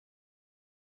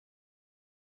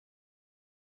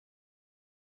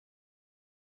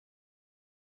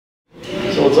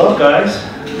What's up, guys?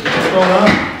 What's going on?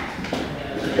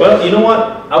 Well, you know what?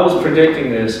 I was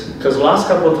predicting this because the last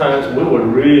couple of times we were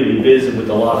really busy with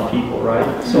a lot of people,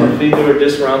 right? So I figured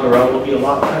this round around will be a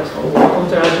lot faster. Oh, welcome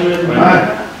to AgileNV Meetup.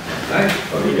 Hi.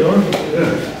 What are you doing?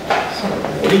 Good. So,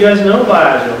 what do you guys know about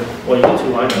Agile? Well, you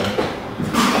two, I know.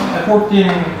 I've worked in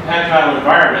Agile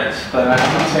environments, but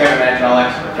I wouldn't say I'm an Agile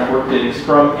expert. I've worked in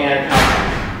Scrum and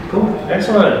Agile. Cool.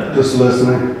 Excellent. Just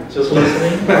listening. Just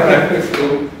listening? All right.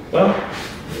 Cool. Well,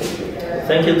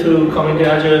 thank you to coming to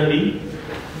AgileNV.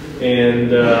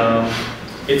 And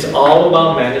it's all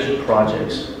about managing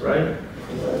projects, right?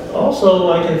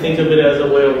 Also, I can think of it as a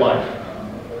way of life.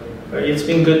 It's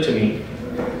been good to me.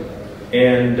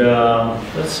 And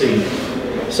let's see.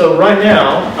 So right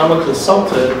now, I'm a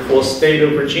consultant for State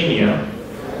of Virginia.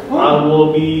 I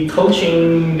will be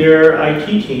coaching their IT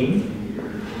team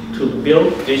to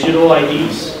build digital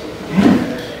IDs.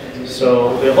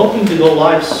 So they're hoping to go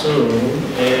live soon,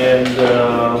 and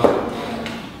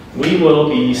we will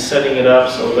be setting it up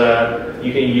so that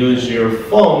you can use your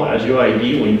phone as your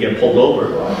ID when you get pulled over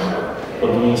for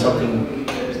doing something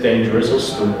dangerous or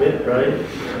stupid, right?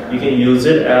 You can use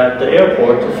it at the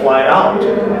airport to fly out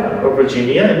of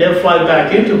Virginia and then fly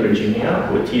back into Virginia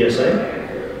with TSA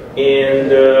and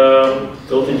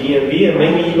go to DMV, and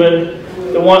maybe even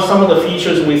some of the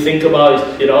features we think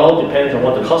about. It all depends on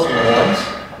what the customer wants.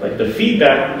 Like the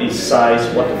feedback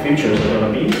decides what the features are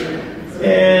going to be.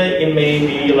 And it may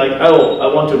be like, oh, I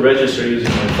want to register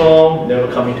using my phone,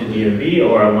 never coming to DMV,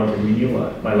 or I want to renew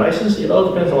my license. It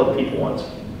all depends on what people want.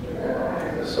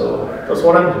 So that's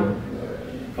what I'm doing.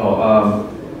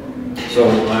 So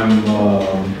I'm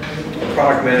a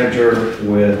product manager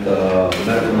with a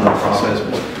medical nonprofit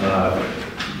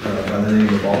by the name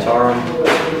of Altarum.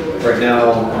 Right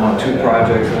now I'm on two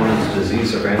projects. One is a disease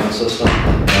surveillance system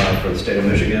for the state of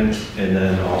Michigan, and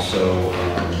then also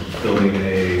building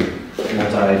a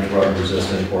multi-drug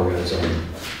resistant organism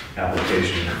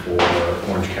application for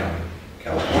Orange County,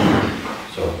 California.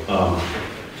 So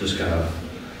just kind of,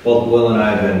 both Will and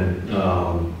I have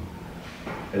been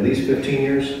at least 15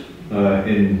 years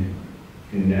in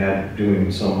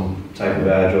doing some type of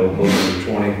Agile, closer to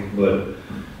 20, but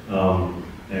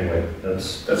anyway,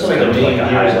 that's like a million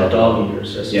years of dog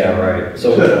years. Yeah, right.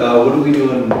 So what are we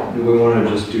doing? Do we want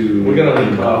to just do? We're gonna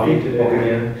leave coffee today.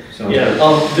 Okay.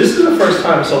 Yeah. This is the first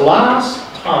time. So last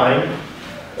time,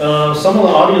 some of the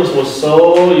audience was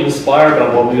so inspired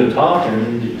by what we were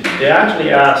talking, they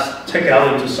actually asked Tech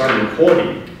Alley to start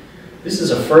recording. This is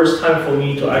the first time for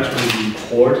me to actually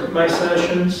record my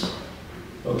sessions.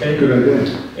 Okay. Good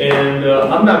idea. And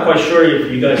I'm not quite sure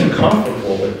if you guys are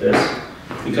comfortable with this.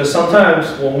 Because sometimes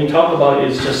when we talk about it,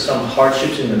 it's just some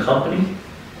hardships in the company,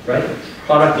 right?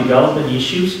 Product development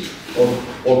issues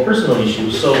or personal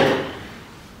issues. So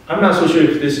I'm not so sure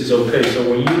if this is okay. So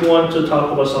when you want to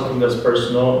talk about something that's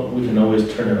personal, we can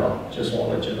always turn it off. Just want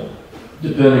to let you know.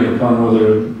 Depending upon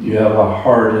whether you have a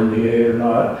hard NDA or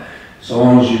not, so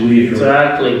long as you leave so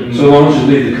long as you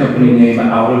leave the company name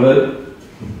out of it,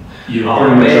 you're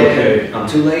pretty much okay. I'm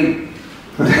too late.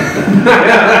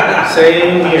 Yeah,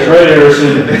 same here. That's right,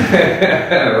 Harrison.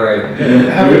 Right.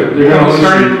 Have you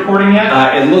started recording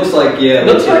yet? It looks like, yeah. It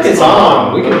looks like it's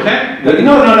on. We can. Okay.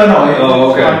 No.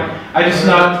 Oh, okay. I just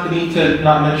need to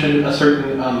not mention a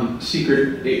certain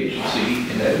secret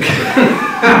agency in it.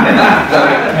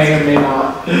 That may or may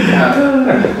not.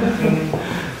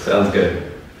 Sounds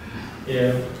good.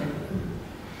 Yeah.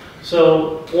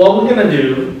 So what we're gonna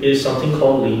do is something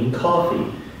called Lean Coffee.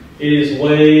 It is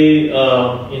way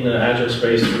in the Agile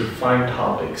space to find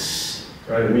topics,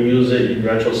 right? We use it in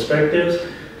retrospectives.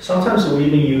 Sometimes we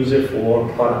even use it for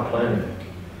product planning.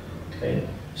 Okay.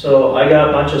 So I got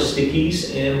a bunch of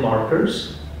stickies and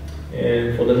markers,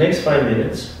 and for the next 5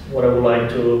 minutes, what I would like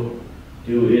to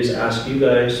do is ask you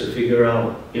guys to figure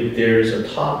out if there's a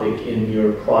topic in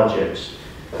your projects,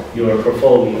 your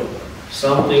portfolio,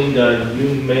 something that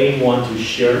you may want to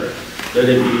share, let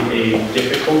it be a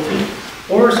difficulty,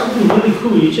 or something really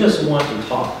cool you just want to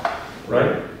talk,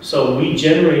 right? So we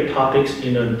generate topics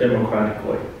in a democratic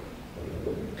way.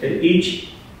 Okay, each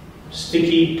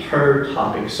sticky per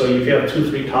topic. So if you have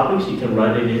 2-3 topics, you can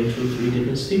write it in 2-3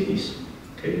 different stickies.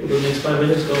 Okay, for the next 5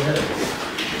 minutes, go ahead.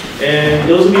 And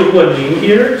those of you who are new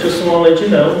here, just want to let you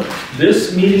know,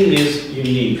 this meeting is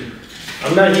unique.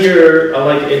 I'm not here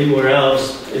like anywhere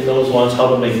else in those ones, how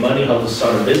to make money, how to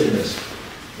start a business.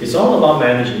 It's all about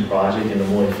managing project in a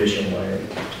more efficient way,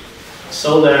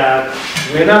 so that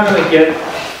we're not going to get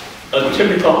a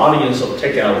typical audience of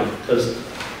Tech Alley, because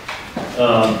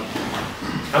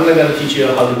I'm not going to teach you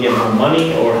how to get more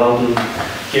money or how to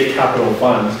get capital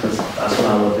funds, because that's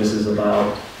not what this is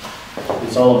about.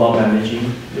 it's all about managing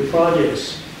your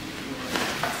projects.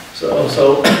 So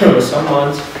some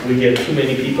months we get too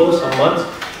many people, some months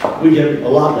we get a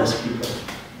lot less people.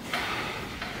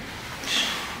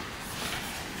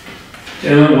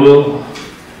 Yeah, well,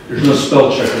 there's no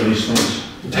spell check on these things.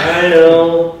 I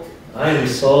know, I am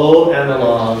so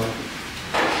analog.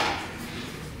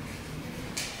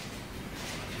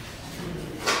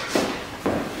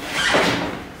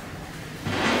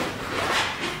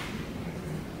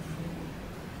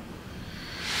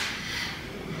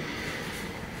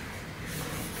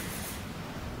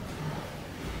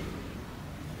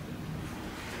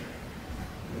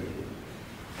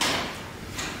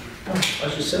 I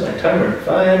should set my timer at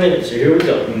 5 minutes, so here we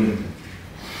go.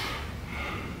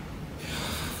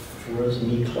 Where's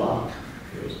me clock?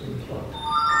 Where's me clock?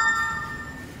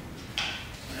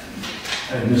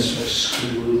 I missed my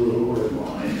school little word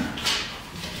line.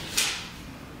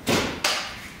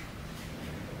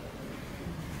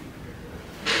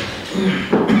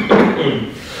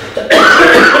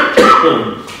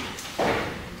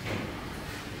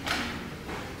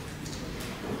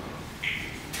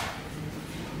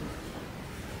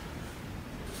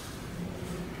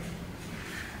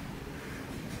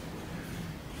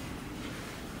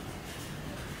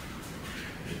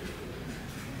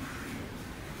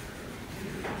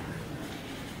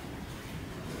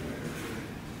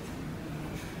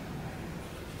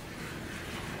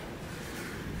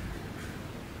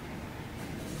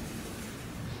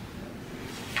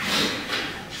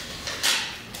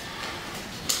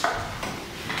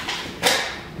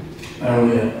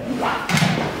 Oh yeah.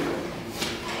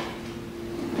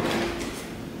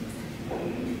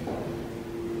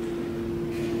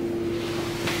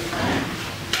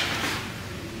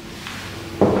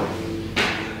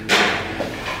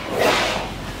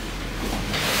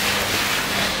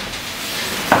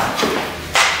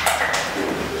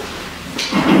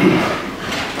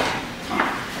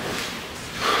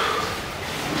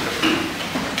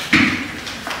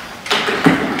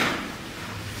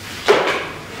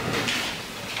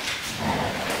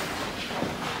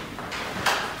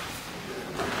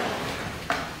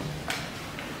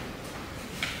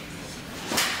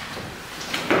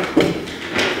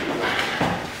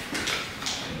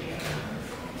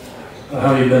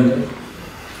 How have you been?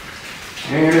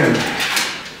 Hanging in.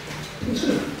 That's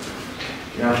it.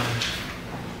 Yeah,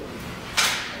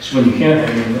 It's when you can't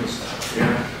hang in, that's tough.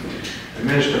 yeah. I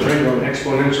managed to write an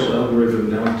exponential algorithm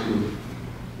down to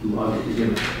log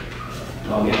in,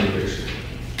 basically.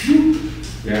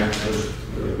 Yeah, that was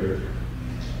really good.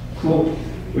 Cool.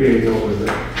 We didn't know it was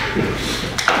there.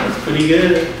 That's pretty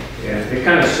good. Yeah, it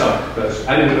kind of sucked because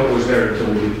I didn't know it was there until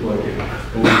we plugged it.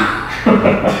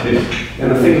 And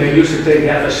the thing that used to take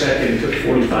half a second took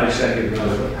 45 seconds. And I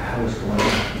was like, what's going on?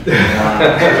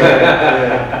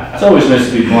 It's always nice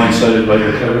to be blindsided by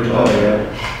your coverage. Oh yeah.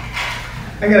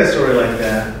 I got a story like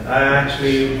that. I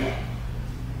actually,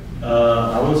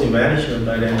 I was in management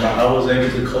by then, but I was able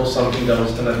to code something that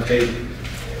was gonna take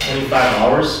 25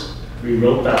 hours.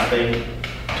 Rewrote that thing,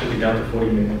 took it down to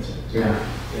 40 minutes. Yeah.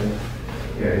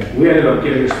 Yeah, we ended up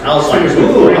getting. I was like,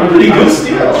 ooh, I'm pretty good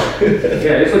still.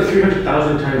 Yeah, it's like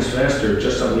 300,000 times faster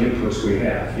just on the inputs we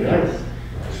have. You know? Nice.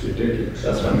 It's ridiculous.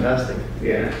 That's fantastic.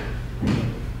 Yeah.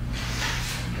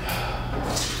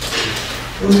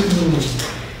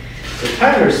 The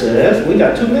timer says we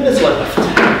got 2 minutes left.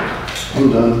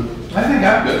 I'm done. I think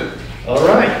I'm good. All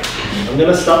right, I'm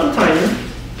gonna stop the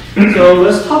timer. So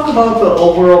let's talk about the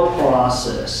overall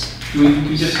process. Do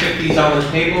we just get these on the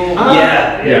table?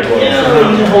 Yeah, you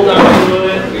can hold on to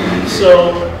it.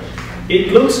 So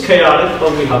it looks chaotic,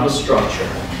 but we have a structure.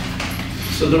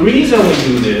 So the reason we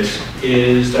do this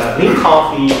is that Lean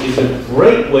Coffee is a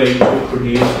great way to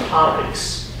produce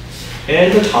topics.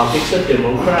 And the topics are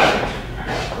democratic,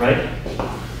 right?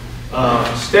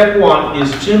 Step 1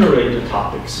 is generate the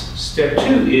topics. Step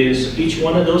 2 is each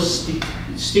one of those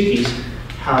stickies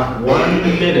have 1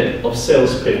 minute of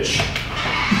sales pitch.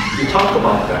 We talk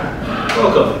about that.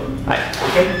 Welcome. Hi.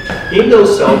 Okay. In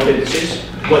those sales pitches,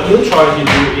 what you'll try to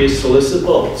do is solicit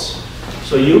votes.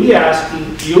 So you'll be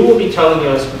asking, you will be telling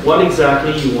us what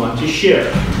exactly you want to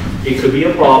share. It could be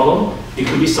a problem. It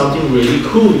could be something really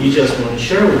cool you just want to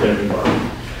share with everybody.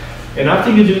 And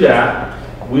after you do that,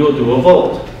 we will do a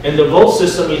vote. And the vote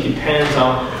system, it depends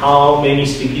on how many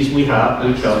stickies we have.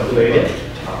 We calculate it.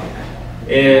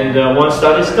 And once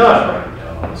that is done,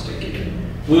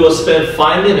 we will spend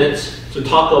 5 minutes to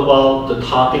talk about the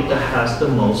topic that has the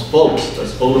most votes.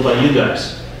 That's voted by you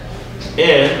guys.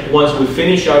 And once we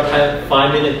finish our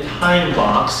 5-minute time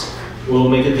box, we'll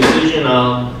make a decision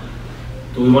on,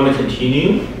 do we want to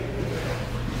continue?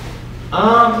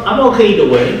 I'm okay either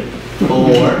way.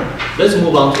 Or let's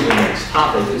move on to the next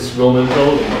topic. It's Roman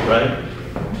clothing, right?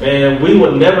 And we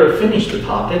will never finish the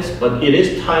topics, but it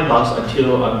is time box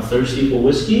until I'm thirsty for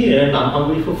whiskey and I'm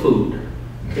hungry for food.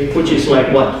 Okay, which is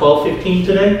like what, 12:15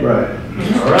 today? Right.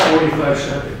 All right. 45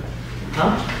 seconds.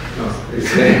 Huh?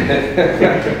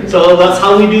 So that's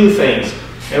how we do things.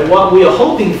 And what we are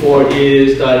hoping for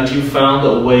is that you found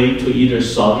a way to either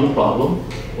solve your problem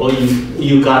or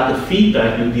you got the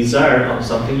feedback you desired on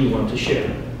something you want to share.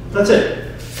 That's it.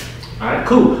 All right,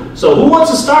 cool. So who wants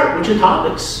to start with your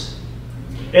topics?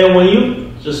 And when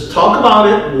you just talk about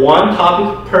it, one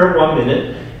topic per 1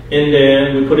 minute, and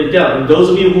then we put it down. And those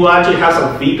of you who actually have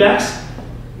some feedbacks,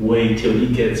 wait till he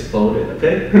gets voted,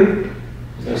 okay?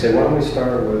 I say, why don't we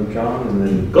start with John and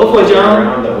then Go for it, John.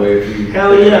 around that way if you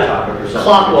Hell pick a yeah. topic or something.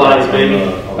 Clockwise, baby.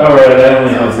 All right, I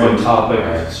only have one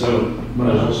topic, so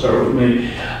might as well start with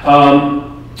me.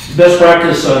 Best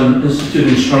practice on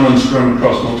instituting Scrum and Scrum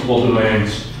across multiple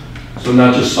domains. So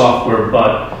not just software,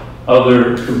 but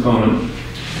other component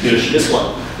issues. This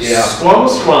one. Yeah. Scrum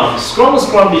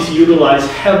is utilized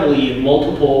heavily in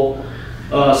multiple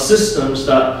systems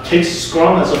that takes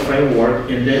Scrum as a framework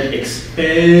and then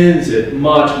expands it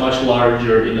much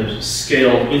larger in the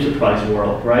scale enterprise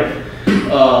world, right?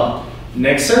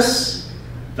 Nexus,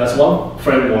 that's one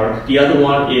framework. The other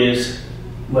one is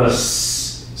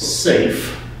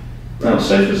SAFe. No,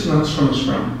 SAFe is not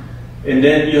Scrum. And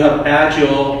then you have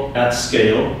Agile at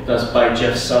Scale, that's by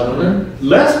Jeff Sutherland.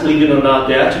 Let's believe it or not,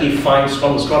 they actually find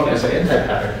Scrum as an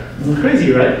anti-pattern.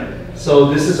 Crazy, right? So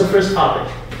this is the first topic.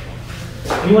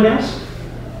 Anyone else?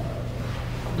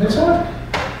 Next one?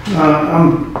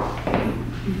 I'm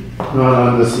not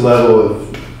on this level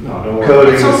of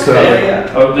coding and stuff.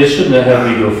 Yeah. Oh, they shouldn't have had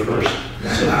me go first.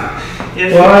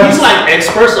 He's like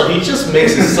expert, so he just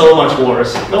makes it so much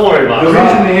worse. Don't worry about The it.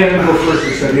 reason they had to go first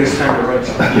is that he has time to write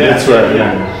something. Yeah, That's right.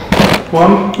 Yeah.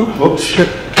 Well,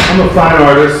 I'm a fine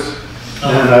artist,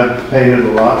 and I've painted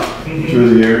a lot through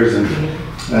the years, and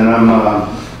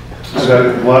I've got a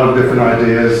lot of different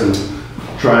ideas and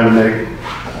trying to make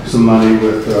some money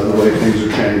with the way things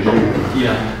are changing.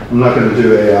 Yeah. I'm not going to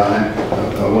do AI. I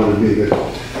want to be the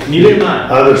Neither am I.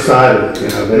 other side of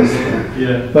it, basically.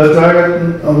 Yeah. But I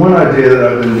got one idea that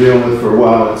I've been dealing with for a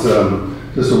while. It's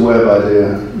just a web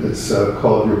idea. It's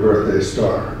called Your Birthday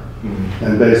Star.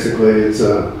 And basically, it's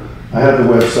I have the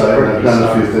website and I've done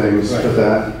a few things with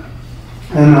that.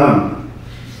 And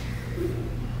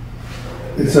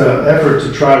it's an effort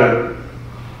to try to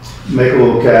make a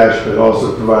little cash, but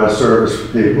also provide a service for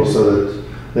people so that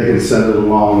they can send it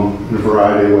along in a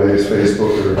variety of ways,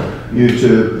 Facebook or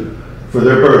YouTube, for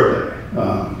their birthday,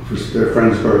 for their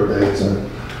friend's birthday. It's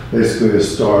basically a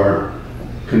star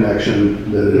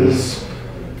connection that is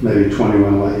maybe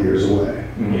 21 light years away.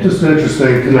 Just an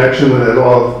interesting connection with it,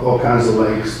 all kinds of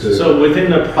links to. So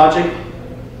within the project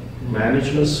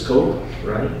management scope,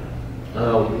 right?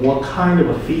 What kind of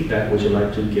a feedback would you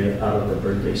like to get out of the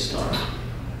birthday star?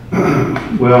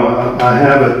 Well, I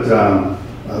have it a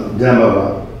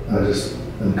demo.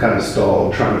 I'm kind of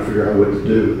stalled trying to figure out what to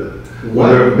do with it.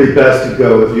 Whether it would be best to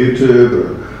go with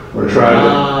YouTube or try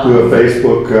to do a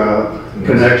Facebook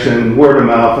connection, word of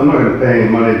mouth. I'm not going to pay any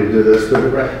money to do this, but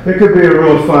it could be a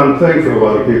real fun thing for a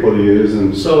lot of people to use.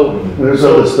 And so there's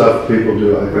other stuff people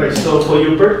do, I think. Right. So for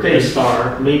your birthday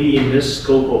star, maybe in this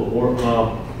scope of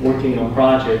working on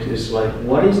project is like,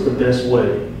 what is the best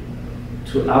way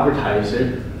to advertise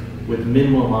it with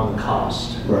minimum amount of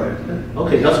cost? Right.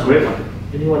 Okay, that's a great one.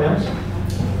 Anyone else?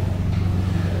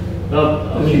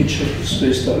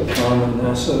 Futurespace.com and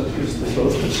NASA is the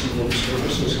focus of those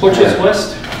services. Portraits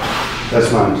West?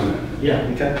 That's mine too.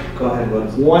 Yeah. Okay, go ahead,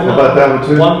 Buzz. One, How about that one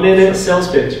too? 1 minute sales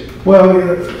pitch. Well,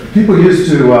 people used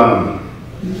to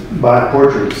buy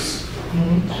portraits.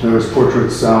 There was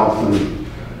Portrait South, and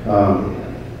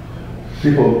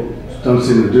people don't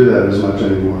seem to do that as much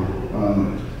anymore.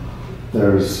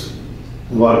 There's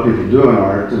a lot of people doing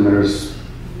art, and there's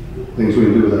things we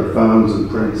can do with our phones and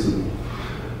prints, and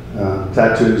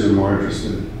tattoos are more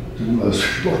interesting to most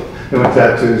people. They want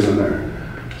tattoos on their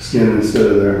skin instead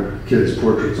of their kids'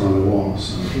 portraits on the wall.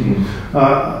 So,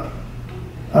 I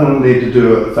don't need to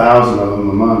do 1,000 of them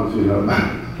a month,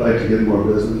 I'd like to get more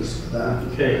business with that.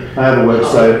 Okay. I have a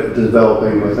website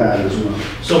developing with that as well.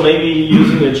 So maybe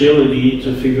using agility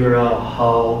to figure out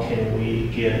how can we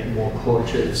get more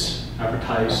portraits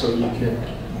advertised so you can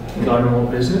garner more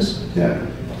business? Yeah.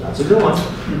 That's a good one.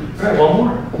 All right, one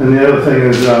more. And the other thing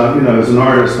is, as an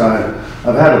artist,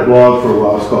 I've had a blog for a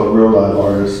while. It's called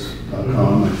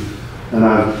realliveartist.com, and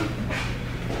I've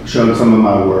shown some of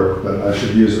my work, but I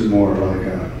should use it more like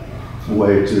a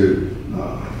way to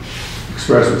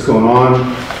express what's going on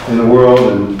in the world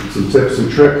and some tips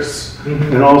and tricks.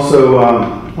 And also,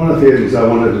 one of the things I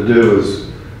wanted to do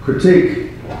is critique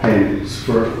paintings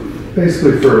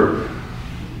basically for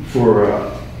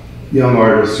young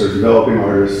artists or developing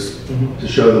artists to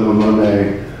show them a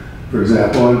Monet, for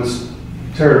example, and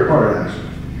tear it apart actually.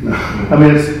 I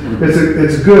mean,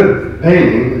 it's a good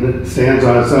painting and it stands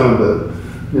on its own, but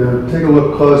take a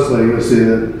look closely and you'll see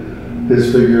that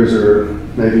his figures are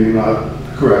maybe not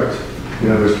correct.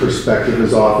 His perspective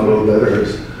is off a little bit, or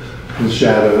his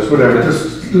shadows, whatever.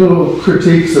 Just little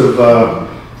critiques of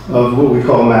what we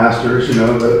call masters,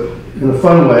 but in a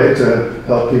fun way to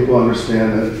help people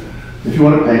understand that if you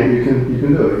want to paint, you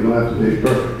can do it. You don't have to be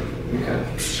perfect.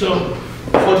 Okay. So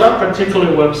for that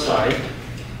particular website,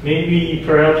 maybe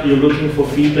perhaps you're looking for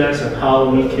feedbacks on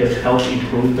how we can help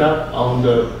improve that on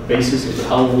the basis of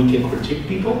how we can critique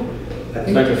people?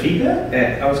 Like a feedback?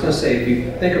 I was going to say, if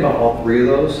you think about all three of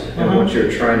those and what you're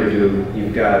trying to do,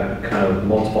 you've got kind of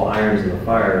multiple irons in the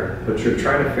fire, but you're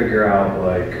trying to figure out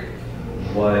like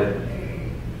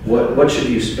what should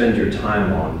you spend your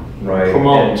time on, right?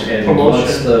 And promotion.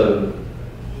 What's the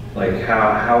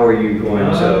how are you going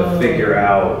to figure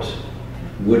out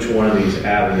which one of these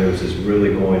avenues is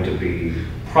really going to be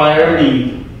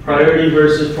priority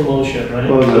versus promotion, right?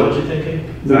 Well, is that what you're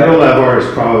thinking? The real lab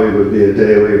artist probably would be a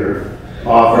daily or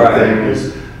offer thing.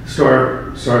 Is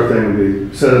start thing would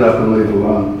be set it up and leave it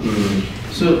alone.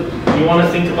 So you want to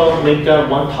think about make that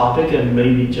one topic and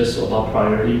maybe just about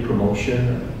priority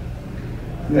promotion.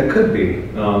 That could be.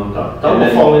 That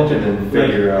will fall into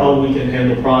how we can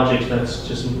handle projects. That's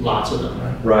just lots of them,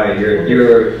 right? Right.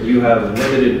 You have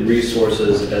limited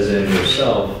resources, as in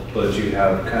yourself, but you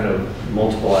have kind of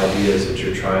multiple ideas that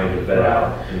you're trying to vet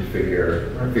out and figure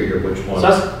which one. So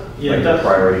that's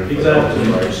priority. Exactly.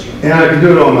 And I can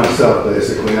do it all myself,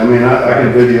 basically. I mean, I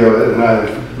can video it and I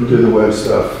do the web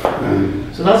stuff.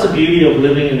 So that's the beauty of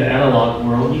living in the analog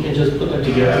world. You can just put them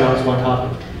together as one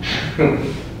topic.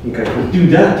 Okay. Do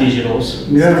that, digitals.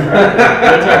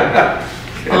 Yeah.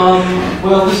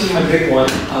 Well, this is my big one.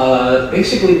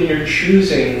 Basically, when you're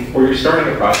choosing or you're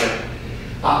starting a project,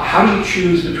 how do you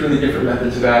choose between the different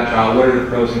methods of Agile? What are the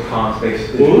pros and cons,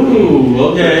 basically?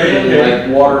 Ooh, okay.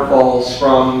 Like waterfall,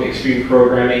 Scrum, extreme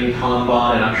programming,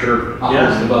 Kanban, and I'm sure a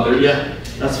host of others. Yeah,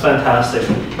 that's fantastic.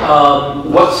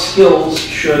 What skills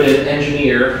should an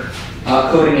engineer,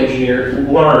 coding engineer,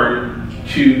 learn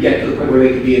to get to the point where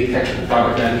they could be a technical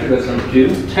product manager? That's number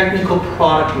 2. Technical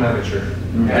product manager.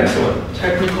 Excellent.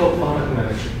 Technical product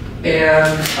manager.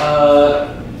 And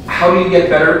how do you get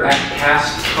better at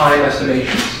task time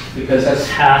estimations? Because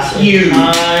that's huge.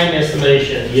 Time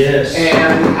estimation, yes.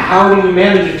 And how do you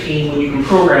manage a team when you can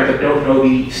program but don't know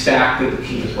the stack that the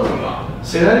team is working on?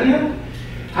 Say that again?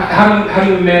 How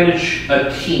do you manage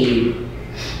a team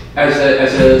as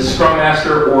a Scrum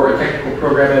Master or a technical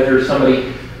program manager or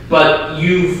somebody, but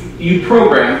you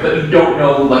program, but you don't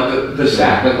know like the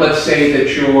stack. Like let's say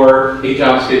that you're a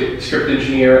JavaScript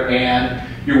engineer and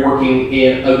you're working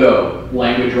in a Go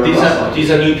language or these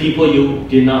are new people you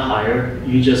did not hire.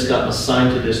 You just got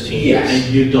assigned to this team, yes.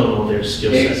 And you don't know their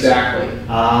skill set. Exactly.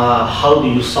 How do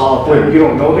you solve that? Wait, you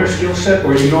don't know their skill set,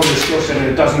 or you know their skill set and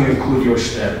it doesn't include your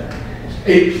step?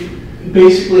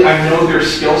 Basically, I know their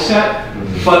skill set,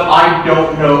 but I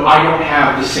don't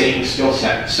have the same skill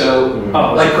set. So,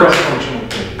 like cross-functional.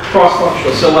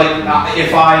 Cross-functional. So, like,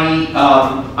 if I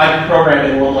can program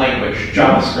in one language,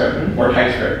 JavaScript or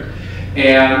TypeScript,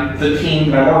 and the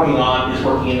team that I'm working on is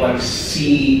working in like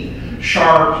C#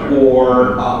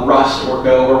 or Rust or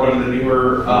Go or one of the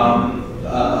newer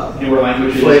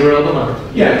languages. Flavor of the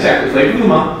month. Yeah, exactly. Flavor of the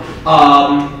month.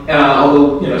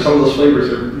 Although some of those flavors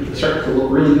are starting to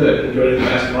look really good. Enjoy it in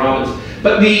Baskin Robbins.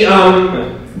 But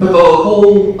the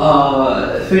whole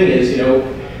thing is,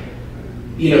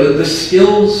 the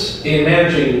skills in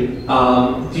managing.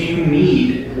 Do you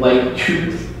need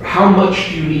how much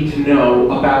do you need to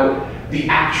know about the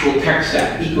actual tech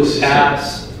stack ecosystem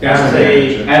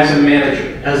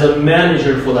as a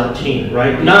manager for that team,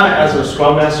 right? Not as a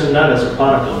Scrum Master, not as a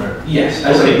product owner. Yes,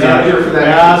 as a manager for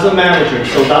that. As a manager,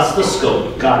 so that's the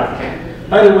scope. Got it.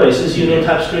 By the way, since you know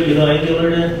TypeScript, you know Angular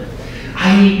then?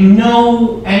 I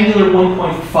know Angular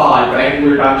 1.5,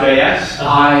 Angular.js.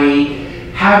 I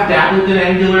have dabbled in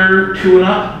Angular 2 and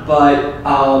up, but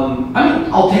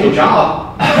I'll take a job.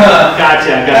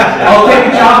 Gotcha. I'll take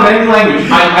a job in any language.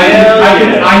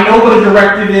 I know what a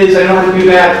directive is. I know how to do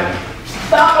that.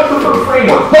 It's not my preferred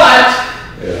framework, but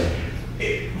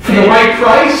for the right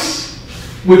price,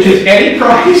 which is any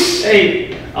price. Hey,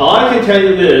 all I can tell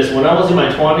you is, when I was in my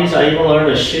 20s, I even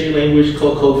learned a shitty language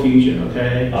called Cold Fusion,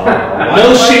 okay?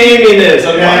 No shame in this,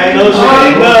 okay? No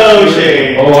shame.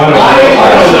 Oh, I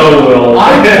don't know, Will.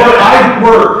 I've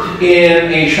worked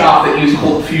in a shop that used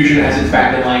Cold Fusion as its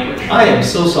backend language. I am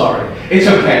so sorry. It's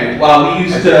okay. Well, we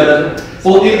used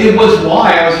well, it was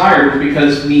why I was hired, was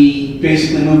because we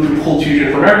basically moved from Cold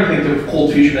Fusion, from everything to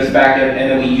Cold Fusion as backend, and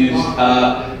then we used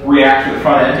React for the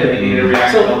front end, and we needed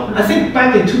React. So I think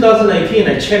back in 2018,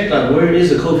 I checked on where is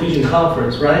the Cold Fusion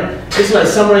conference, right? It's like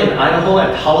somewhere in Idaho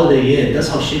at Holiday Inn. That's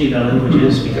how shitty that language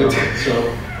is. Because, so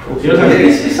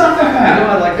it's not that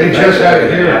bad. They just had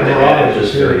it here at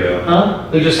Mirage's here. Huh?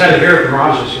 They just had it here at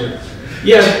Mirage's here.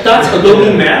 Yes, that's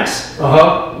Adobe Max.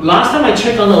 Uh-huh. Last time I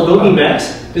checked on Adobe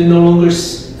Max, they no longer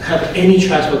have any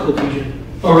tracks for Cold Fusion.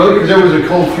 Oh, really? Because there was a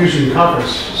Cold Fusion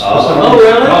conference. Oh,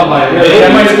 really? That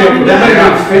might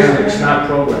be physics, not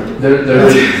programming. There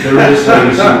is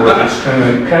some work. It's kind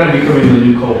of becoming the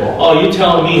new COBOL. Oh, you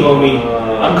tell me, homie.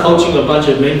 I'm coaching a bunch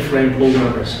of mainframe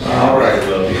programmers. All right,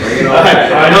 well, bring it on.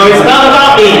 No, it's not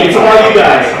about me. It's about you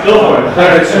guys. Go for it.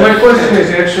 All right, so my question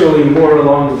is actually more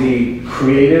along the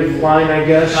creative line, I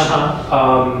guess.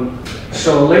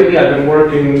 So lately I've been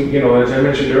working, as I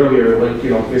mentioned earlier, like,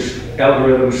 this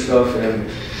algorithm stuff and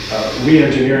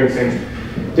re-engineering things.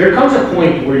 There comes a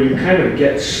point where you kind of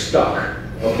get stuck,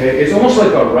 okay? It's almost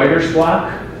like a writer's block,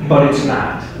 but it's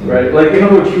not, right? Like, in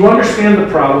other words, you understand the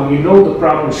problem, you know the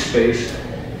problem space,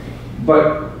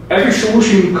 but every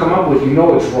solution you come up with, you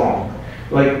know it's wrong.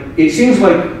 Like, it seems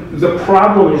like the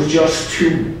problem is just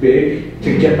too big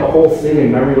to get the whole thing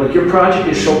in memory. Like, your project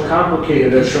is so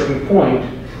complicated at a certain point,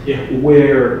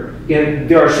 where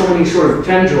there are so many sort of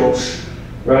tendrils,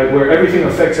 right, where everything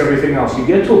affects everything else. You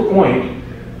get to a point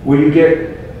where you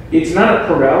get, it's not a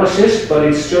paralysis, but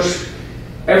it's just,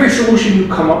 every solution you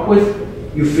come up with,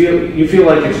 you feel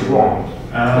like it's wrong,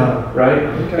 right?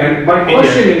 Okay. And my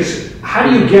question is, how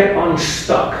do you get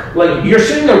unstuck? Like, you're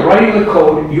sitting there writing the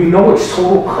code, you know it's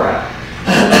total crap.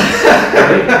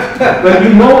 Right? But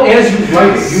you know as you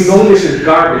write it, you know this is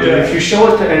garbage. And if you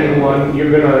show it to anyone,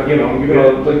 you're gonna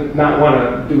like, not want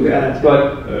to do that.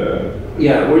 But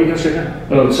yeah, what are you gonna say now?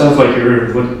 Well, it sounds like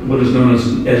you're what is known as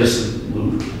an Edison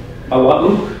loop. A what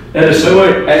loop? Edison. I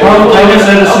guess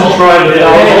Edison tried it.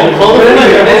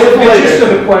 The gist of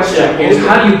the question is,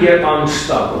 how do you get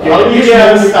unstuck? Okay? How do you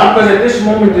get unstuck? Because at this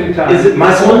moment in time,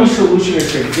 my only solution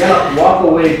is to get up, walk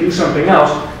away, do something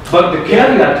else. But the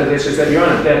caveat to this is that you're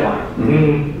on a deadline.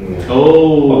 Mm-hmm.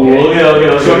 Oh,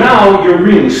 okay. So now you're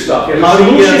really stuck. And the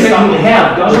solution that you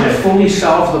have doesn't Okay. fully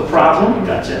solve the problem.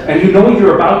 Gotcha. And you know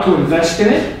you're about to invest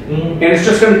in it, and it's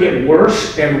just going to get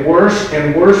worse and worse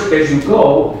and worse as you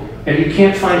go, and you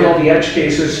can't find all the edge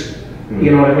cases,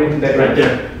 you know what I mean? That Right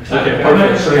there. Okay, I'm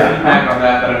perfect. going to back on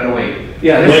that, but I'm going to wait.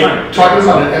 Yeah, that's Wait. fine. Talking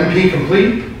about an MP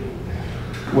complete?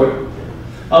 What?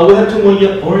 We have two more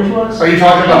orange ones. Are you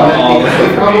talking about an MP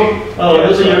complete problem? Oh,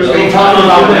 those are yours. Are you talking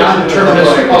about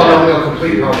non-deterministic? Oh, no,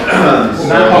 complete problem.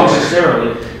 Not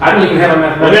necessarily. I don't even have a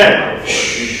mathematical. Okay.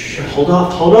 Shh. Hold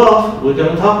off. We're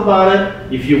gonna talk about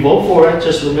it. If you vote for it,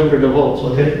 just remember the votes.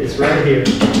 Okay, it's right here.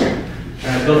 All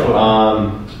right, go for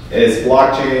it. Is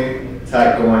blockchain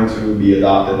tech going to be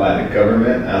adopted by the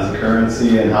government as a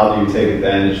currency, and how do you take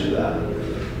advantage of that?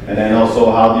 And then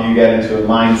also, how do you get into a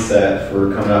mindset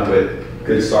for coming up with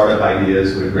good startup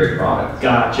ideas with great products?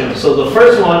 Gotcha. So the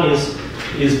first one is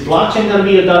blockchain going to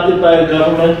be adopted by the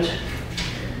government?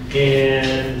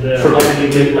 And how do you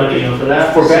make money off of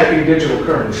that? For backing digital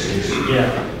currencies. Yeah.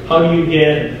 How do you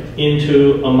get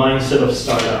into a mindset of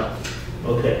startup?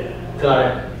 Okay. Got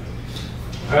it.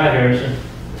 All right, Harrison.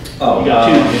 Oh, You got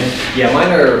two, man. yeah,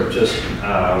 mine are just,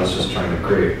 I was just trying to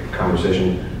create a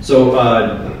conversation. So,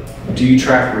 do you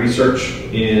track research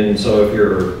so if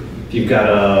you've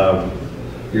got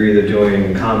you're either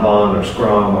doing Kanban or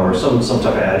Scrum or some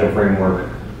type of Agile framework,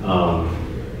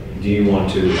 do you want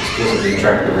to explicitly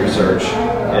track the research?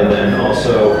 And then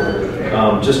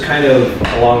also, just kind of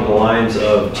along the lines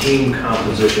of team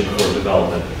composition for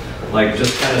development, like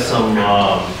just kind of some,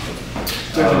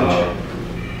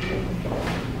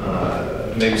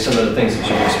 maybe some of the things that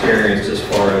you've experienced as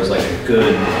far as like a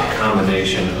good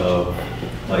combination of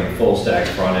like full stack,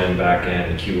 front end, back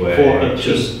end, QA,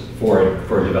 for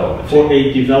a development team. For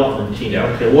a development team. Yeah.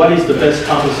 Okay. What is the best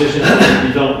composition for a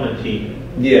development team?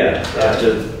 Yeah, that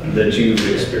you've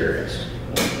experienced.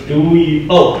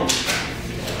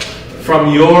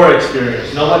 From your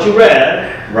experience, not what you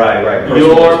read. Right.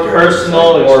 Your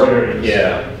personal experience.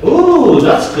 Yeah. Ooh,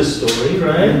 that's a good story,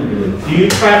 right? Mm-hmm. Do you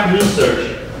track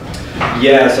research?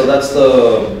 Yeah, so that's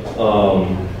the,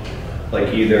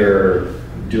 like either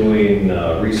doing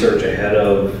research ahead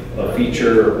of a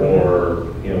feature or,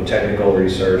 technical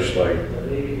research, like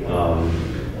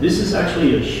This is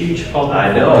actually a huge problem.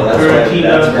 I know, that's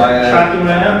why tracking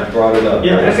right now. I brought it up.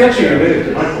 Yeah, That's actually related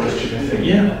to my question, I think.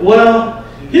 Yeah, well,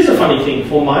 here's a funny thing.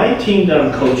 For my team that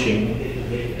I'm coaching,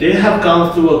 they have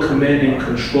gone through a command and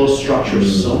control structure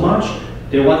so much,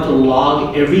 they want to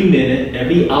log every minute,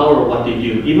 every hour of what they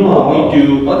do. Even when we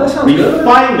do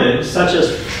refinement, such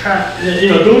as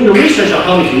doing the research on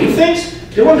how to do things,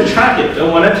 they want to track it.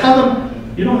 And when I tell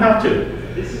them, you don't have to,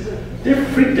 they're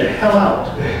freaked the hell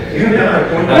out.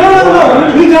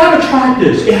 No, we gotta track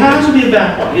this. It has to be a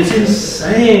backlog. It's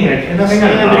insane. I cannot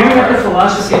stand it. Do you have the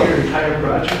philosophy of your entire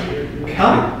project?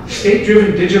 Huh?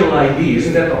 State-driven digital ID,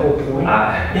 isn't that the whole point?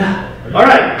 Yeah. All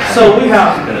right, so we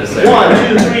have 1,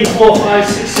 2, 3, 4, 5,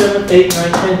 6, 7, 8,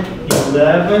 9, 10,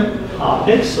 11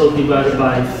 topics, so divided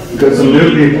by 3. Got some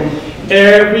new people.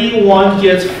 Everyone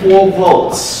gets 4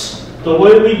 votes. The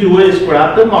way we do it is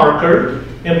grab the marker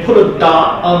and put a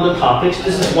dot on the topics.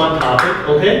 This is one topic,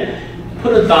 okay?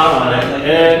 Put a dot on it,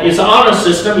 and it's an honor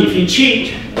system. If you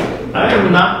cheat, I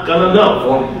am not gonna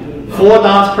know. 4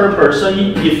 dots per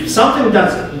person. If something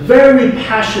that's very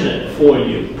passionate for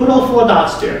you, put all 4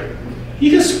 dots there. You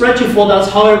can spread your 4 dots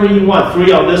however you want.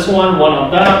 3 on this one, 1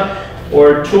 on that,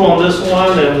 or 2 on this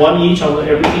one, and 1 each on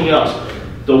everything else.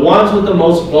 The ones with the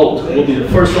most vote will be the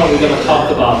first one we're going to talk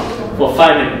about for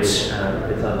 5 minutes.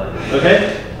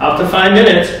 Okay? After 5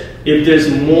 minutes, if there's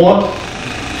more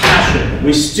passion,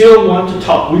 we still want to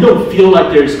talk. We don't feel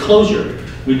like there's closure.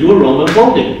 We do a Roman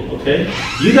voting. Okay?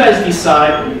 You guys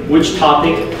decide which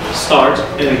topic starts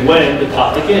and when the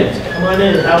topic ends. Come on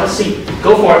in, have a seat.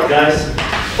 Go for it, guys.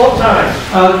 Vote time.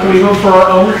 Can we vote for our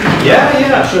own?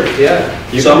 Yeah, sure, yeah.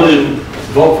 You can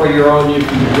vote for your own if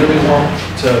you really want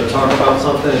to talk about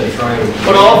something and try and...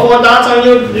 Put all 4 dots on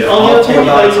your table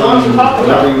that you want to talk about.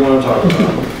 Whatever you want to talk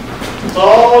about. It's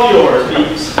all yours,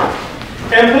 peeps.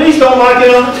 And please don't mark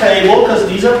it on the table because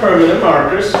these are permanent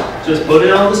markers. Just put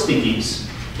it on the stickies.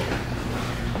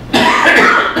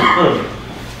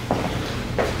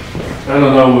 I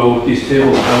don't know, Will, with these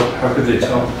tables, how could they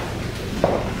tell?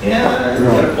 Yeah,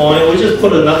 good point. We just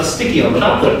put another sticky on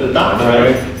top of the dot,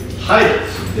 right? Hide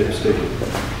it. Dip sticky.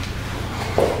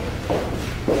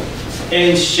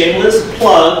 And shameless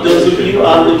plug, those of you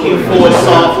are looking for a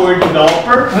software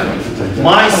developer,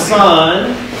 my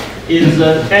son is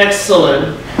an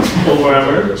excellent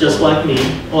programmer, just like me.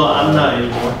 Well, I'm not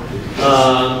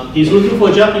anymore. He's looking for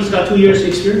a job. He's got 2 years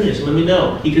experience. Let me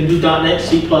know. He can do .NET,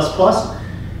 C++.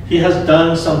 He has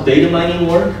done some data mining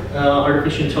work,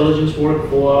 artificial intelligence work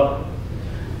for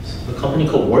a company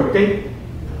called Workday,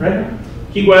 right?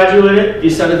 He graduated,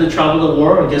 decided to travel the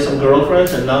world and get some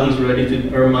girlfriends, and now he's ready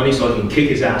to earn money so I can kick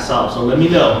his ass out. So let me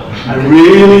know. I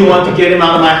really want to get him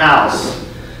out of my house.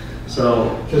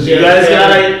 So, you guys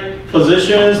got any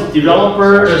positions,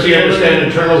 developer? Does he understand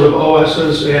internals of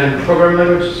OSs and programming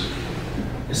languages?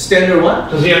 Standard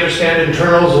what? Does he understand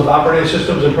internals of operating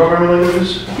systems and programming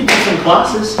languages? He did some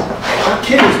classes. That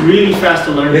kid is really fast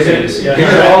to learn things. Is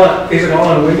it all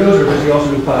on Windows, or does he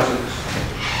also do classics?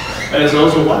 As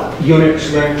also what?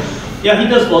 Unix, Linux? Yeah, he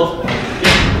does both.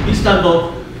 Yeah, he's done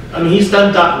both. I mean, he's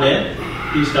done .NET.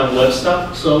 He's done web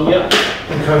stuff. So yeah.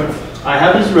 Okay. I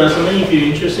have his resume. If you're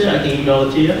interested, I can email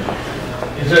it to you.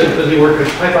 Does he work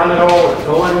with Python at all, or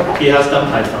Golang? He has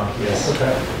done Python. Yes.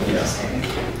 Okay. Yes.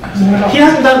 He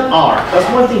hasn't done R. That's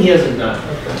one thing he hasn't done.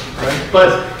 Right?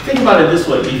 But think about it this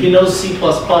way. If he knows C++, he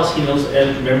knows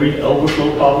memory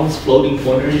overflow problems, floating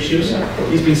pointer issues.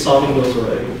 He's been solving those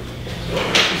already.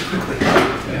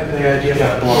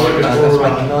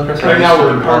 Right now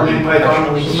we're hardening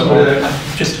Python.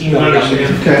 Just email Okay,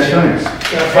 thanks.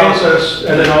 Process,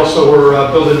 and then also we're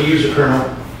building the user kernel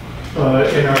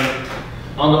in our.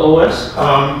 On the OS?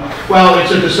 Well,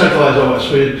 it's a decentralized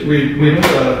OS. We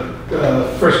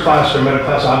first class or meta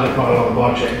class object model on the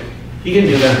blockchain. You can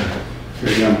do that.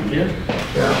 There you go. Yeah.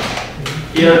 Yeah.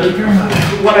 Yeah.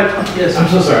 Yes. I'm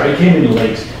so sorry, I came in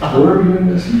late. Where are we doing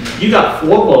this? You got 4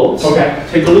 votes. Okay.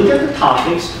 Take a look at the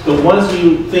topics, the ones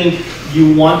you think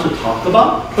you want to talk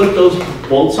about, put those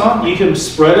votes on. You can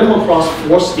spread them across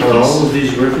 4 stickies. All of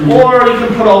these written? Or you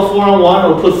can put all 4 on one,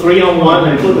 or put 3 on one,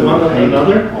 and put 1 on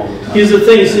another. Here's the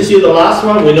thing, since you're the last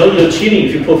one, we know you're cheating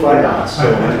if you put 5 dots.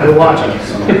 So we're watching.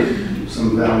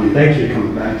 Some value. Thank you.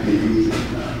 Coming back to me easy.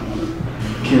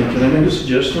 Can I make a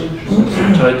suggestion? Since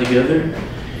they're tied together,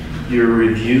 your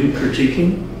review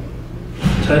critiquing,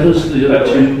 tie those to the other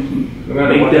two.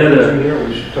 Make that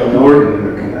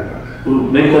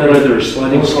make that either a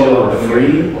sliding scale of 3,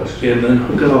 and then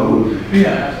hook up.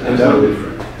 And that would be free.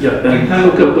 Yeah, and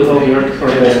hook up with all the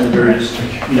articles and the various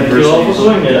universities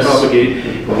and propagate.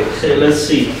 Okay, let's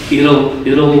see.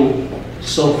 It'll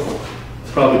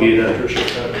self-propagate after a short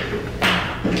time.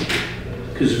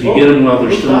 Because if you get them while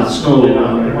they're still in school, they're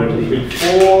going to be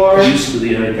used to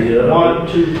the idea. 1,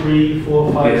 2, 3,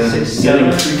 4, 5, 6, Getting 7.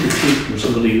 a free critique from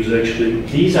somebody who's actually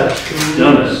These are two.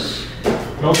 done it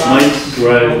No might dots.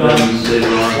 drive No them dots. later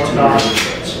on One to dot.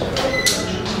 results.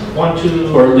 1,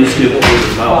 2, Or at least give word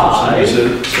of mouth. If Five.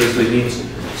 somebody says they need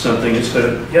something, it's kind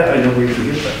of, yeah, I know where you're going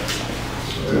to get that.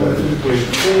 1, 2, 3,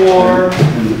 4,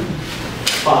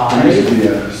 5. Used to be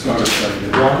a starter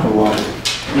site for water.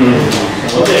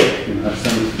 Okay. You know, I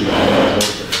sent it to the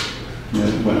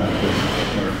when I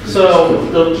was- So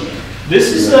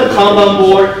this is the Kanban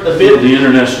board, a bit The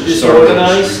international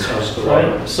disorganized,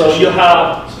 right? So you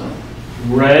have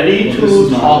ready to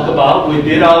talk about. We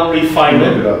did our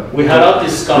refinement. We had our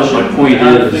discussion. My point we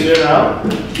had to is- figure it out.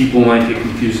 People might get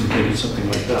confused and think it's something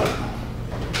like that.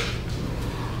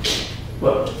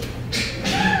 Well,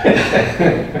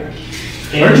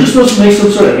 Aren't you supposed to make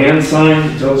some sort of hand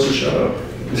sign to tell us to shut up?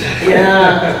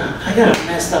 yeah, I got a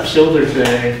messed up shoulder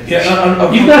today. Yeah,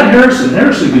 You've got Harrison.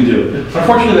 Harrison can do it.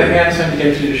 unfortunately, the hand sign to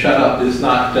get you to shut up is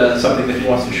not something that he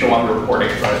wants to show on the recording.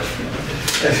 Right.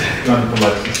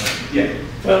 Yeah.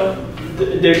 Well,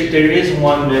 there is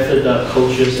one method that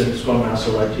coaches and Scrum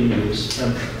Master like to use.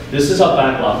 And this is our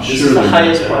backlog. This is the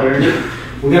highest priority.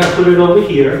 We're gonna put it over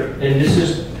here, and this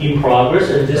is in progress,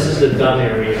 and this is the done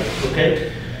area,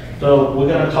 okay? So we're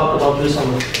gonna talk about this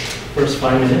on the first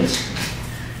 5 minutes.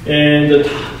 And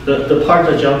the part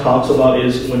that John talks about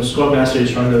is when Scrum Master is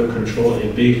trying to control a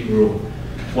big group.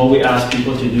 What we ask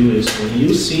people to do is, when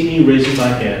you see me raising my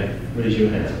hand, raise your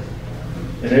hand.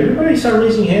 And everybody start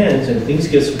raising hands, and things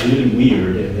gets really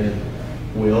weird, and then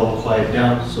we all quiet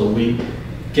down. So we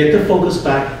get the focus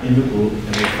back in the group,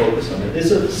 and we focus on it. It's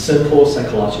a simple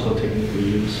psychological technique we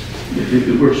use.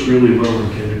 It works really well in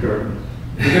kindergarten.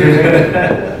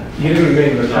 You didn't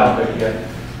name the topic yet.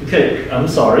 Okay, I'm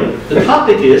sorry. The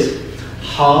topic is,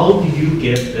 how do you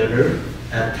get better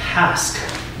at task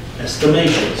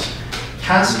estimations?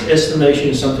 Task estimation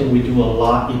is something we do a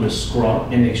lot in the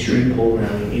Scrum and extreme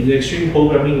programming. In the extreme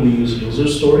programming, we use user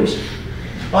stories.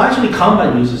 Well, actually,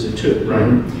 Kanban uses it too,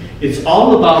 right? It's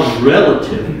all about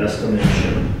relative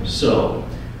estimation. So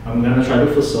I'm gonna try to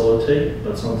facilitate,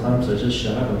 but sometimes I just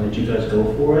shut up and let you guys go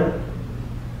for it.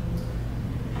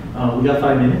 We got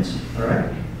 5 minutes, all right?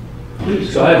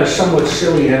 Please. So I have a somewhat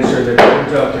silly answer that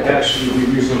turns out to actually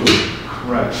be reasonably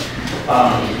correct.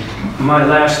 My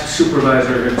last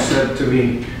supervisor had said to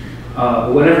me,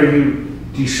 whenever you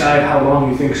decide how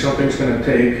long you think something's going to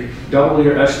take, double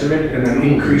your estimate and then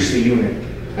increase the unit.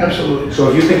 Absolutely. So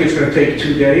if you think it's going to take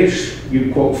 2 days,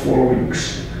 you quote 4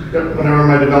 weeks. Whenever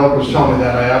my developers tell me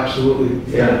that, I absolutely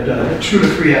get 2 to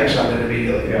 3x on it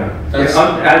immediately. Yeah.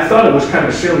 I thought it was kind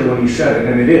of silly when you said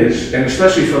it, and it is, and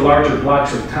especially for larger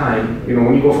blocks of time. You know,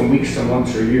 when you go from weeks to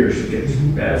months or years, it gets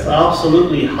bad. That's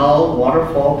absolutely how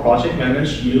waterfall project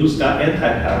managers use that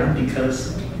anti-pattern,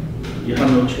 because you have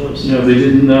no choice. You know, they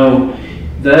didn't know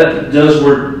that does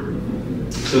work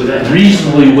So that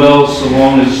reasonably well, so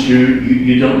long as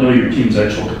you don't know your team's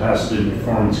actual capacity and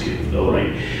performance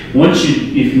capability. Once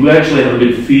if you actually have a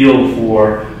good feel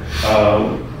for,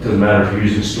 doesn't matter if you're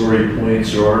using story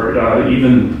points or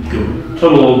even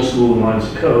total old school lines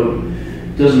of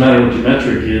code, doesn't matter what your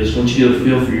metric is. Once you get a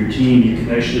feel for your team, you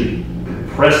can actually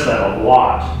compress that a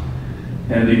lot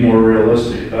and be more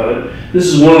realistic about it. This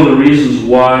is one of the reasons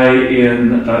why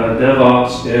in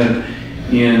DevOps and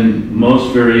in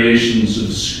most variations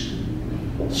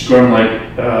of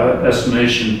Scrum-like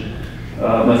estimation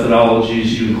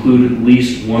methodologies, you include at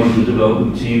least one of the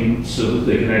development team so that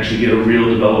they can actually get a real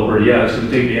developer. Yeah, it's going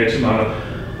to take me X amount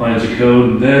of lines of code,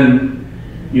 and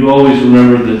then you always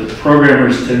remember that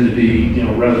programmers tend to be,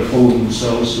 rather full of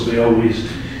themselves, so they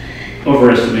always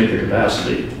overestimate their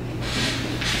capacity.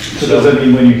 So does that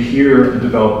mean when you hear a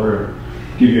developer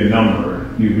give you a number,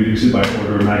 you reduce it by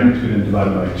order of magnitude and divide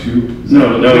it by 2?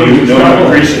 No,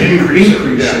 increase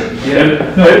it.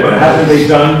 Yeah. No, but haven't they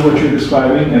done what you're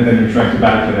describing and then you're trying to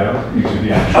back it out into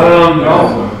the actual?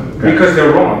 No, because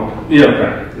they're wrong.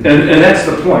 Yeah. And that's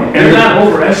the point. They're not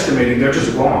overestimating, they're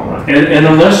just wrong. Right? And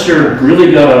unless you're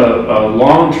really got a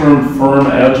long-term firm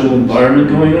agile environment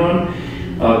going on,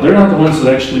 they're not the ones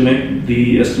that actually make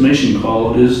the estimation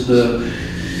call. It is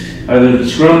either the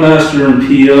Scrum Master and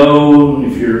PO,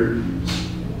 if you're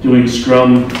doing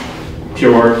Scrum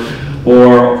pure,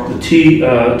 or the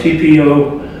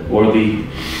TPO, or the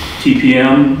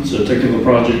TPM, so technical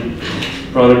product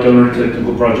owner,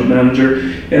 technical project manager,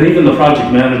 and even the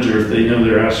project manager if they know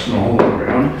they're asking a hole in the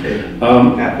ground.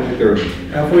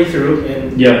 Halfway through,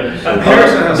 and yeah,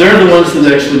 they're the ones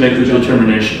that actually make the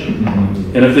determination.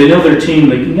 And if they know their team,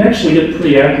 they can actually get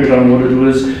pretty accurate on what it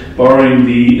is, barring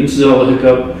the incidental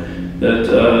hiccup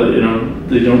that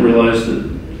they don't realize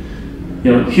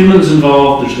that humans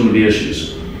involved, there's going to be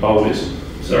issues always.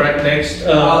 So right next,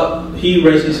 he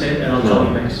raised his hand, and I'll call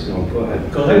you next. No, go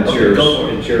ahead. Go ahead. It's Okay, go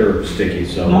for it. It's your sticky,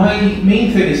 so. My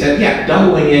main thing is that, yeah,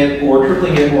 doubling it or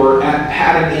tripling it or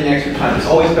adding in extra time. It's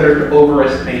always better to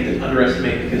overestimate than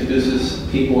underestimate, because business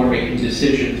people are making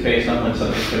decisions based on when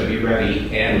something's going to be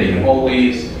ready, and they can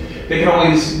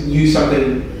always use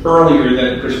something earlier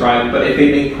than prescribed. But if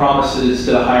they make promises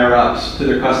to the higher ups, to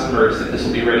their customers, that this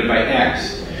will be ready by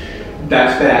X,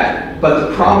 that's bad. But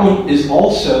the problem is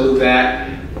also that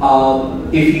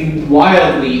if you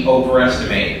wildly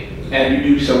overestimate, and you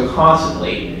do so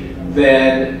constantly,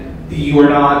 then you are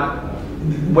not,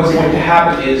 what's going to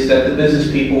happen is that the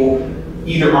business people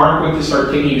either aren't going to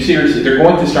start taking you seriously. They're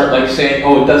going to start like saying,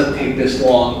 oh, it doesn't take this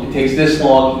long, it takes this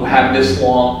long, you have this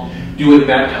long, do it in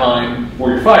that time,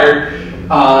 or you're fired.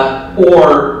 And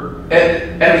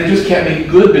they just can't make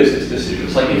good business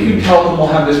decisions. Like if you tell them we'll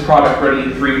have this product ready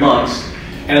in 3 months,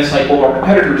 and it's like, well, our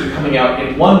competitors are coming out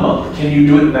in 1 month. Can you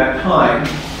do it in that time?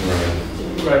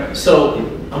 Right. So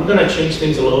I'm gonna change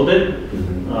things a little bit.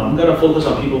 I'm gonna focus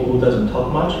on people who doesn't talk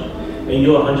much, and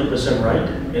you're 100% right.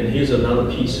 And here's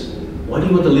another piece. Why do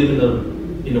you want to live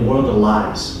in the world of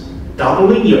lies?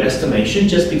 Doubling your estimation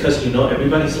just because you know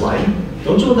everybody's lying?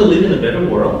 Don't you want to live in a better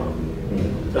world?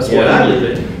 That's what I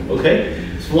live in. Okay.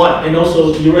 So what? And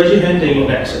also, you raise your hand, then you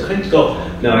next. Okay, go.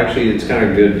 No, actually, it's kind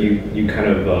of good. You kind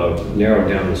of narrowed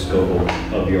down the scope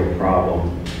of your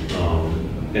problem,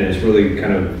 and it's really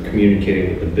kind of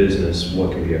communicating with the business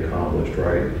what can be accomplished,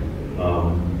 right?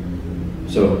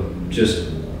 So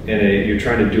you're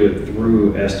trying to do it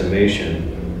through estimation,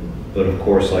 but of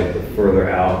course, like the further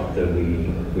out that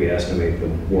we estimate, the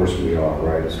worse we are,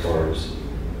 right? As far as,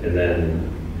 and then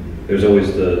there's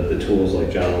always the tools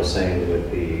like John was saying with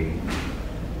the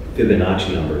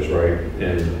Fibonacci numbers, right?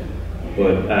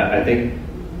 But I think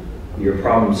your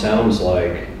problem sounds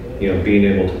like, being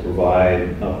able to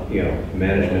provide,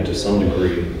 management to some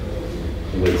degree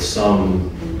with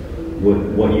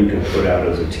what you can put out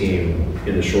as a team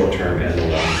in the short term and the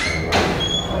long term,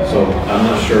 right? So I'm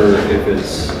not sure if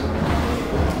it's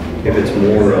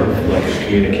more of like a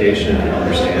communication and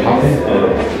understanding of,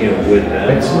 with them,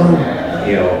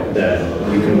 that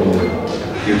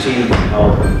your team can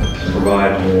help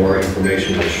provide more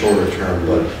information in the shorter term,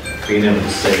 but being able to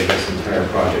say this entire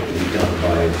project will be done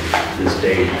by this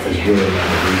date is really not a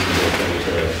reasonable thing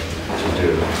to do.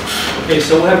 Okay,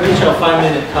 so we have reached our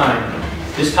 5-minute time.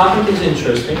 This topic is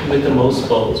interesting with the most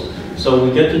votes, so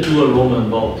we get to do a Roman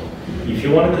vote. If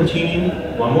you want to continue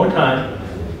one more time,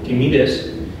 give me this.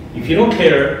 If you don't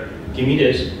care, give me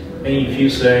this. And if you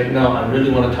say, no, I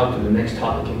really want to talk to the next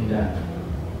topic, give me that.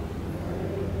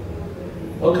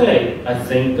 Okay, I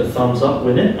think the thumbs up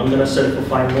win it. I'm going to set it for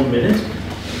 5 more minutes.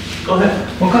 Go ahead.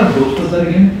 What kind of votes was that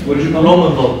again? What did you call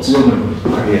Roman votes. Roman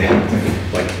votes. Yeah,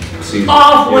 like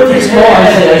off with his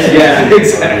head! Yeah,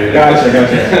 exactly. Gotcha.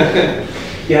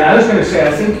 Yeah, I was going to say,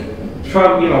 I think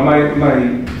probably,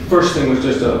 my first thing was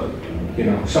just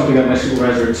something that my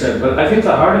supervisor had said, but I think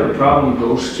the heart of the problem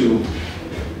goes to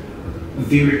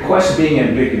the request being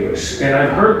ambiguous. And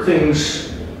I've heard it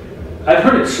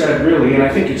said really, and I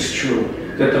think it's true,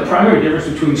 that the primary difference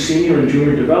between senior and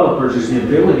junior developers is the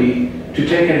ability to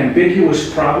take an ambiguous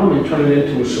problem and turn it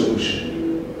into a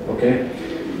solution, okay?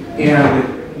 And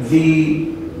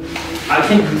I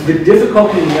think the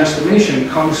difficulty in the estimation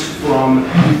comes from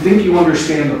you think you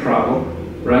understand the problem,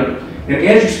 right? And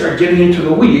as you start getting into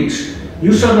the weeds,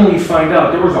 you suddenly find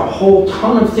out there was a whole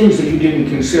ton of things that you didn't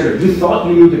consider. You thought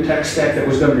you knew the tech stack that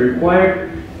was going to be required,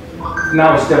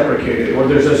 now it's deprecated, or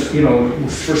there's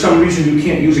for some reason you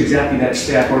can't use exactly that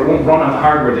stack, or it won't run on the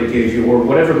hardware they gave you, or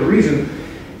whatever the reason.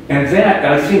 And that,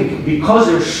 I think, because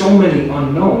there's so many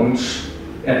unknowns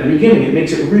at the beginning, it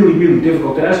makes it really, really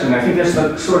difficult to estimate. I think that's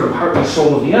the sort of heart and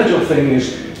soul of the Agile thing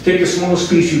is take the smallest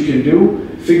piece you can do,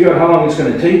 figure out how long it's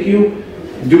going to take you,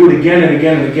 do it again and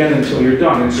again and again until you're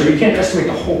done. And so you can't estimate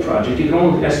the whole project, you can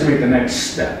only estimate the next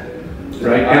step,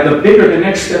 right? And the bigger the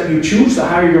next step you choose, the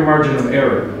higher your margin of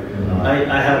error.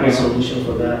 I have a solution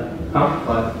for that.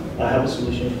 Huh? I have a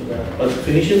solution for that. But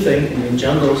finish your thing, and then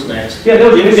John goes next. Yeah,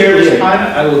 that was if there is it. time,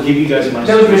 I will give you guys my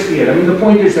That was basically it. I mean, the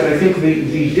point is that I think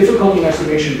the difficulty in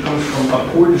estimation comes from a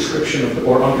poor description of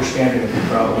or understanding of the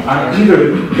problem on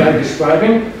either the guy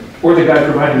describing or the guy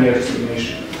providing the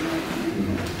estimation.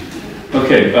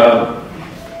 Okay,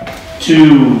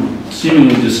 two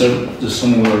seemingly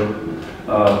dissimilar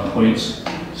points.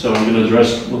 So I'm going to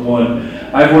address the one.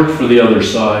 I've worked for the other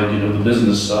side, the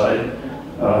business side,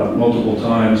 multiple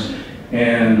times.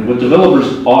 And what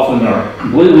developers often are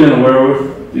completely unaware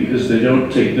of because they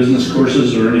don't take business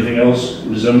courses or anything else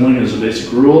resembling as a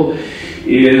basic rule,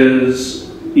 is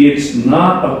it's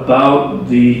not about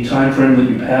the time frame that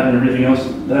you've had and everything else,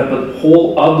 but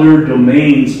whole other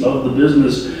domains of the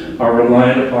business are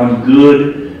reliant upon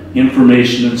good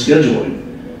information and scheduling.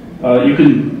 You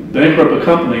can bankrupt a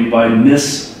company by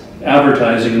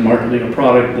mis-advertising and marketing a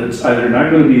product that's either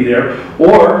not going to be there,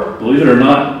 or, believe it or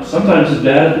not, sometimes it's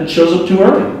bad if it shows up too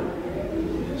early.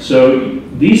 So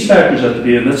these factors have to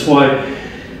be in. That's why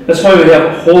we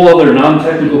have whole other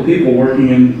non-technical people working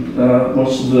in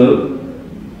most of the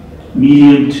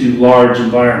medium to large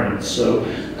environments. So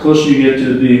the closer you get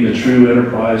to being a true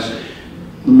enterprise,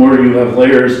 the more you have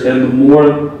layers and the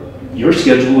more your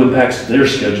schedule impacts their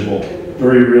schedule.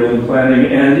 Very real in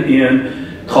planning and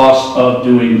in cost of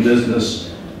doing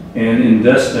business and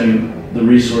investing the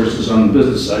resources on the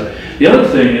business side. The other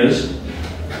thing is,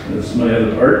 that's my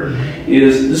other part,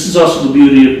 is this is also the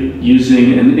beauty of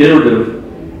using an iterative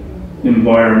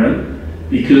environment,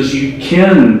 because you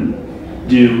can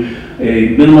do a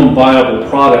minimum viable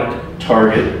product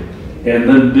target and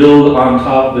then build on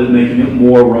top of it, making it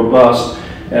more robust.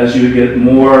 As you get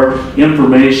more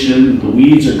information, the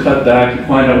weeds are cut back, you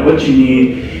find out what you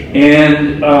need,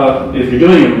 and if you're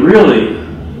doing it really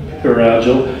for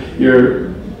Agile,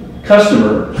 your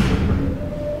customer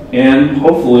and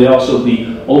hopefully also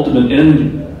the ultimate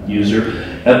end user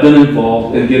have been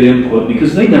involved and get input,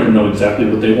 because they never know exactly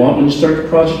what they want when you start the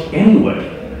project anyway.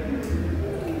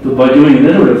 But by doing an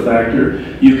iterative factor,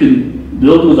 you can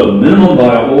build with a minimum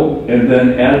viable and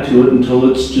then add to it until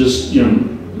it's just,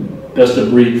 best of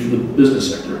breed for the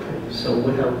business sector. So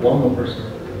we have one more person.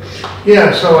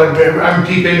 Yeah, so I'm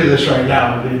deep into this right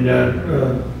now. I mean,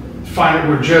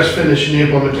 we're just finishing the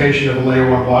implementation of a layer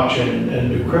 1 blockchain and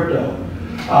new crypto.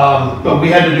 But we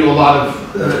had to do a lot of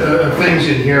things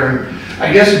in here. And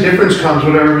I guess the difference comes,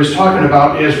 what everybody's talking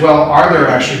about is, well, are there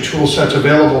actually tool sets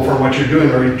available for what you're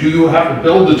doing, or do you have to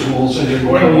build the tools and you're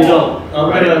going No, you don't. I'm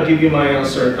going to give you my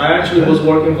answer. I actually was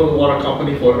working for the water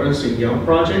company for Ernst & Young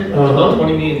project, about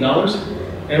 $20 million.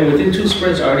 And within 2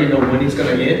 sprints, I already know when it's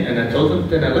going to end, and I told them,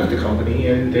 then I left the company,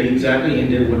 and they exactly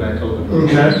ended when I told them.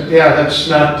 Okay. Yeah, that's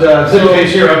not the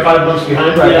case here. I'm 5 months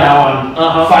behind right now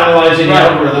on finalizing the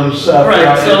algorithms for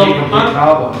any complete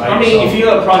problem. Right? I mean, if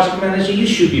you're a project manager, you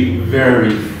should be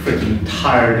very freaking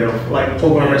tired of, like,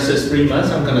 programmer says 3 months,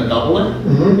 I'm going to double it,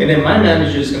 and then my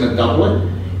manager is going to double it,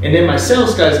 and then my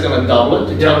sales guy is going to double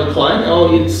it to tell the client,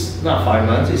 oh, it's not 5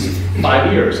 months, it's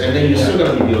 5 years, and then you're still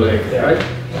going to be delayed,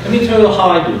 right? Let me tell you how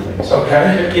I do things.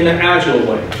 Okay. In an agile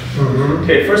way.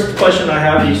 Okay, first question I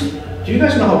have is, do you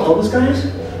guys know how tall this guy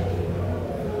is?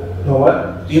 Know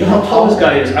what? Do you know how tall this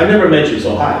guy is? I never met you,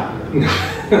 so hi.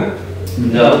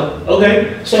 No.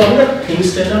 Okay, so I'm gonna, can you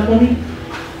stand up for me?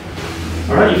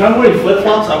 Alright, if I'm wearing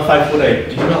flip-flops, I'm 5'8".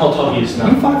 Do you know how tall he is now?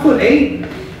 I'm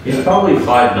 5'8". He's probably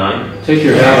 5'9". Take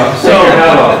your hat off.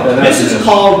 So, this is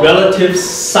called relative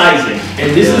sizing,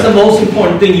 and this is the most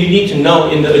important thing you need to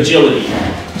know in the agility.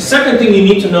 The second thing you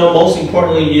need to know, most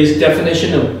importantly, is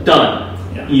definition of done.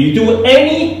 You do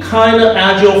any kind of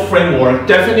agile framework,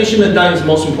 definition of done is the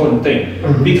most important thing.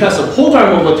 Because a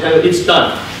programmer will tell you it's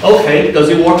done. Okay, does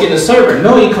it work in the server?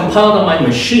 No, it compiled on my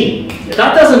machine.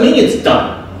 That doesn't mean it's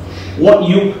done. What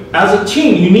you, as a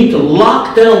team, you need to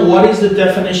lock down what is the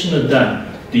definition of done.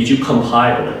 Did you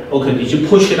compile it? Okay, did you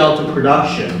push it out to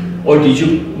production? Or did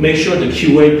you make sure the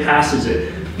QA passes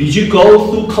it? Did you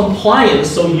go through compliance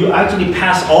so you actually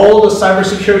pass all the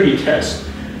cybersecurity tests?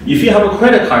 If you have a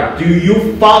credit card, do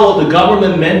you follow the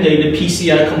government mandated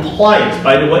PCI compliance?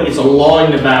 By the way, it's a law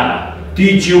in Nevada.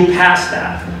 Did you pass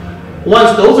that?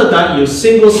 Once those are done, your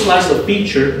single slice of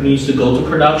feature needs to go to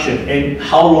production. And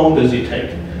how long does it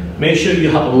take? Make sure you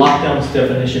have a lockdown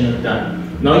definition of done.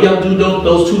 Now you have to do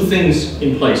those 2 things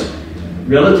in place.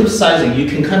 Relative sizing, you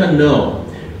can kind of know.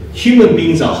 Human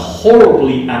beings are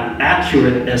horribly at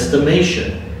accurate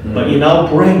estimation. But in our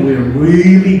brain, we're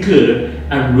really good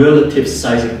at relative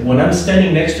sizing. When I'm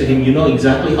standing next to him, you know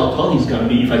exactly how tall he's going to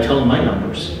be if I tell him my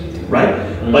numbers, right?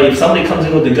 But if somebody comes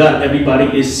in with a gun,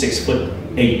 everybody is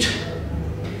 6'8",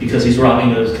 because he's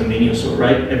robbing a convenience store,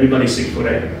 right? Everybody's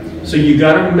 6'8". So you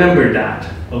got to remember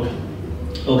that.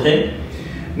 Okay.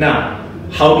 Now,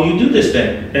 how do you do this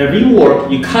then? Every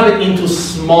work, you cut it into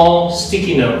small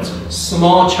sticky notes,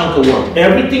 small chunk of work.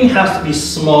 Everything has to be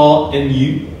small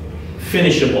and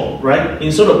finishable, right?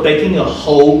 Instead of baking a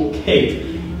whole cake,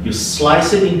 you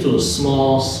slice it into a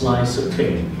small slice of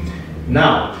cake.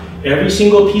 Now, every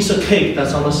single piece of cake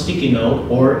that's on a sticky note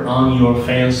or on your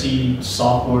fancy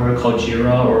software called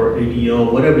Jira or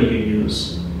ADO, whatever you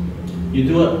use, you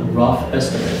do a rough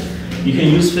estimate. You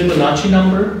can use Fibonacci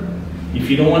number, If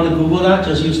you don't want to Google that,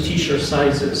 just use t-shirt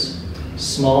sizes.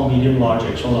 Small, medium, large,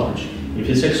 extra large. If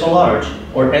it's extra large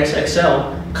or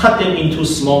XXL, cut them into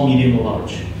small, medium,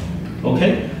 large.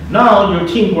 Okay? Now your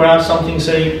team grabs something,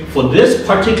 say, for this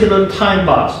particular time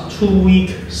box,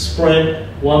 2-week sprint,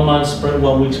 1-month sprint,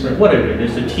 1-week sprint, whatever it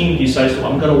is, the team decides,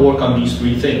 I'm going to work on these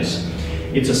 3 things.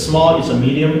 It's a small, it's a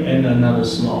medium, and another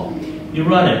small. You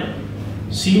run it.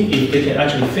 See if they can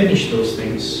actually finish those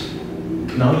things.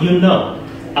 Now you know.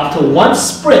 After 1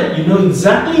 sprint, you know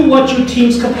exactly what your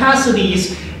team's capacity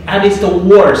is, and it's the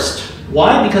worst.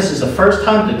 Why? Because it's the first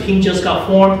time the team just got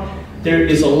formed. There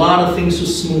is a lot of things to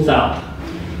smooth out.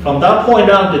 From that point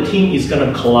on, the team is going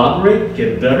to collaborate,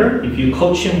 get better. If you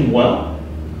coach them well,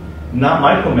 not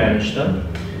micromanage them,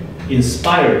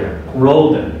 inspire them,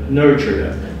 grow them, nurture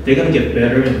them, they're going to get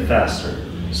better and faster.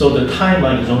 So the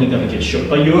timeline is only going to get short.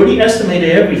 But you already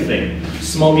estimated everything.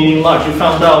 Small, medium, large. You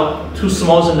found out 2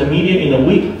 smalls and a medium in a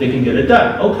week, they can get it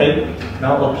done. Okay,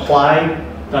 now apply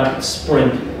that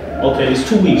sprint. Okay, it's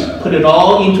 2 weeks. Put it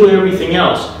all into everything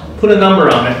else. Put a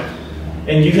number on it.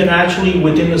 And you can actually,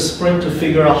 within the sprint, to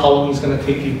figure out how long it's going to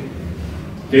take you.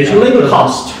 There's your labor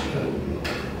cost.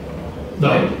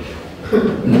 No.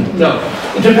 No.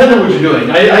 It depends on what you're doing.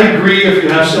 I agree if you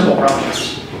have simple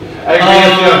projects. I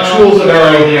agree if you have tools that are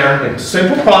already there.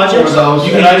 Simple projects.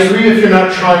 And I agree if you're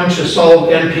not trying to solve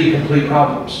NP complete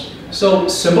problems. So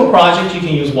simple projects, you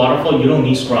can use waterfall. You don't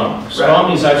need Scrum.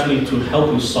 Scrum is actually to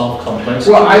help you solve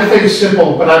complexity. Well, I think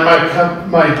simple, but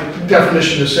my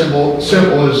definition of simple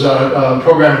is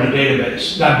programming a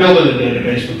database, not building a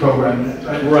database, but programming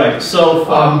it. Right. So,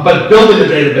 but building a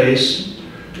database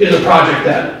is a project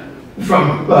that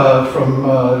from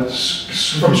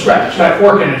scratch, not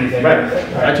forking anything. Right.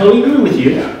 I totally agree with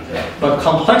you. But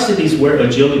complexity is where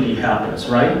agility happens,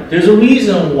 right? There's a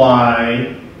reason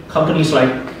why companies like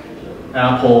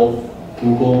Apple,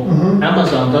 Google,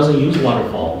 Amazon doesn't use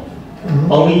waterfall.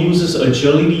 Only uses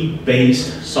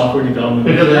agility-based software development.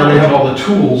 Because they already have all the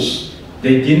tools.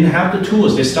 They didn't have the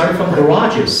tools. They started from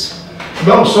garages.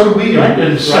 No, so did we. Right.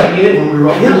 In '78 when we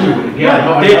wrote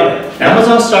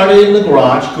Amazon started in the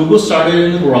garage. Google started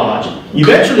in the garage.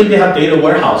 Eventually, they have data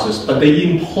warehouses, but they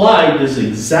implied this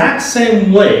exact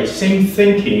same way, same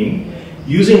thinking,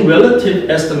 using relative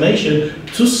estimation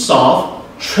to solve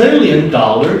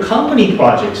trillion-dollar company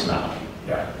projects now.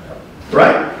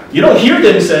 Right? You don't hear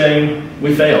them saying,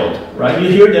 we failed, right? You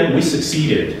hear them, we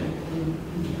succeeded.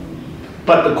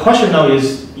 But the question now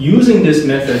is, using this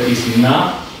method is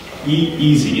not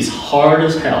easy. It's hard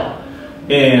as hell.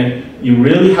 And you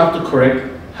really have to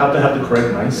have the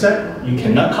correct mindset. You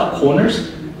cannot cut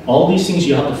corners. All these things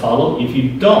you have to follow. If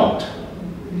you don't,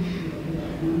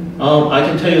 I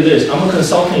can tell you this, I'm a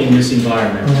consultant in this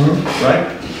environment,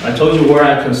 right? I told you where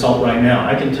I consult right now.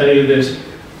 I can tell you this,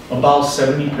 about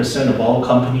 70% of all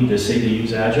companies that say they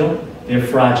use Agile, they're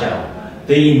fragile.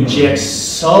 They inject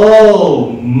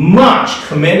so much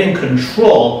command and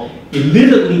control, it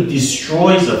literally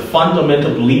destroys the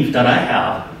fundamental belief that I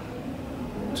have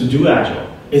to do Agile.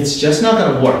 It's just not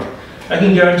gonna work. I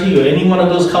can guarantee you, any one of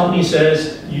those companies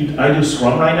says, I do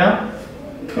Scrum right now,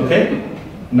 okay?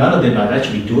 None of them are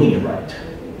actually doing it right.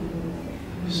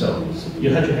 So,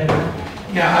 you had your hand up.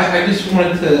 Yeah, I just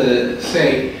wanted to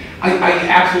say, I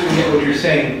absolutely get what you're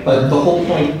saying, but the whole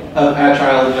point of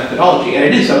Agile methodology, and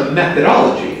it is a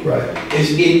methodology,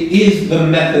 is it is the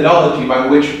methodology by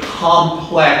which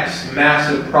complex,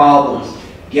 massive problems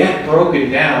get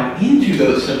broken down into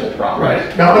those simple problems.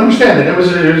 Right. Now understand that it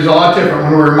was a lot different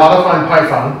when we were modifying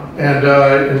Python and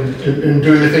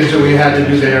doing the things that we had to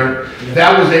do there.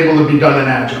 That was able to be done in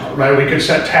Agile, right? We could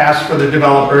set tasks for the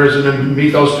developers and then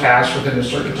meet those tasks within a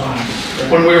certain time.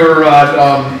 When we were,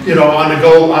 on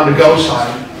the go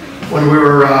side, when we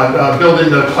were building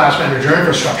the class manager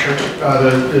infrastructure,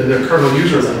 the kernel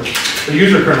user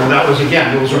kernel, that was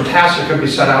again, those were tasks that could be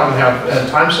set out and have a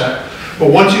time set. But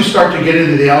once you start to get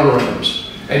into the algorithms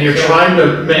and you're trying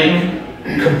to make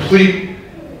complete,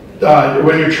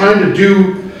 when you're trying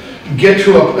to get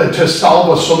to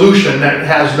solve a solution that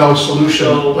has no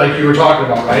solution, like you were talking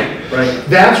about, right? Right.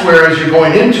 That's where, as you're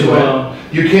going into it,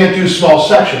 you can't do small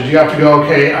sections. You have to go,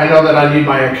 okay, I know that I need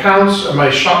my accounts and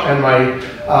my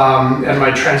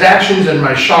transactions and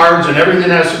my shards and everything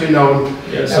has to be known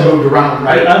and moved around,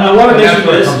 right? I want to mention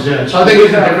this. Comes in. So I think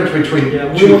there's a difference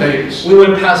between two things. We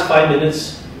went past 5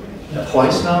 minutes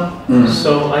twice now,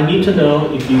 so I need to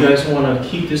know if you guys want to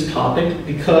keep this topic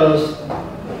because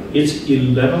it's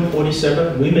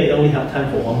 11:47. We may only have time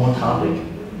for one more topic.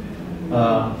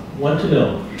 Want to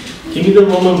know? Give me the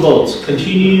Roman votes.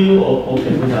 Continue.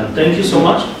 Okay, we're done. Thank you so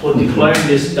much for declaring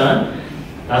this done.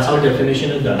 That's our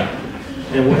definition of done.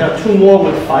 And we have 2 more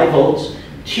with 5 votes.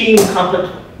 Team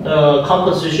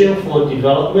composition for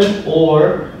development,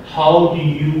 or how do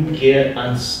you get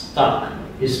unstuck,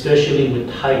 especially with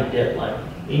tight deadline?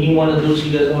 Any one of those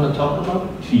you guys want to talk about?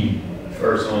 Team.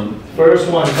 First one. First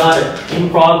one, got it. In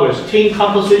progress. Team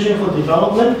composition for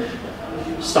development.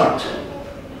 Start.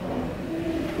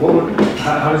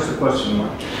 How does the question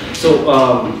work? So,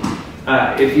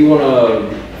 if you want to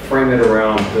frame it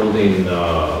around building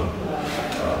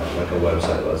like a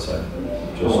website, let's say,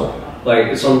 just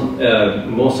like some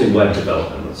mostly web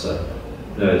development, let's say.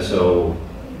 So,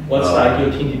 What's the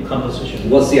ideal team composition?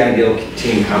 what's the ideal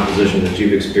team composition that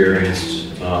you've experienced?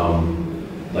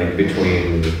 Like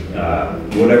between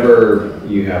whatever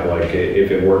you have, like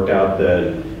if it worked out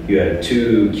that you had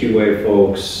 2 QA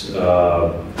folks,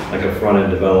 like a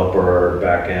front-end developer,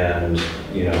 back-end,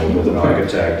 you know, with an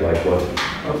architect, like what?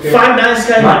 Okay. 5 nice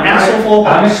guys, asshole.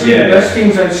 Honestly, the best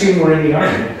teams I've seen were in the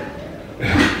Army.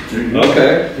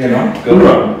 Okay. You know? Go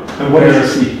on. And what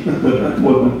is the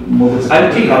what was it?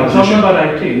 IT, I'm talking about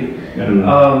IT.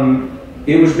 Yeah.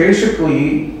 It was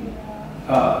basically,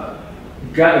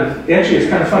 actually it's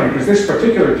kind of funny because this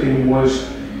particular team was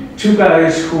 2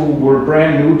 guys who were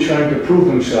brand new trying to prove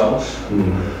themselves.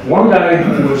 Mm-hmm. One guy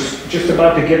who was just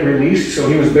about to get released, so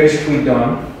he was basically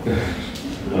done.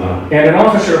 And an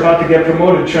officer about to get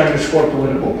promoted trying to score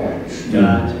political points.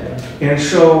 Gotcha. And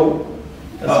so,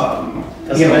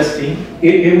 That's you the know, best team.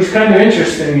 it was kind of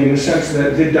interesting in the sense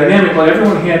that the dynamic, like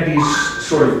everyone had these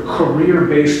sort of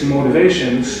career-based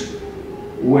motivations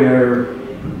where,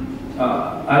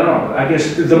 I don't know, I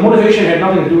guess the motivation had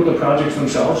nothing to do with the projects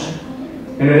themselves,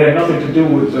 and it had nothing to do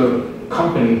with the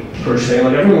company per se.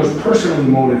 Like everyone was personally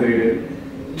motivated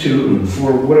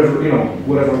for whatever, you know,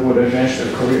 whatever would advance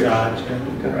their career.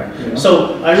 Correct. You know?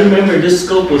 So I remember this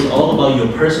scope was all about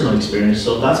your personal experience,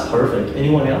 so that's perfect.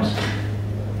 Anyone else?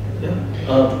 Yeah.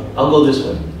 I'll go this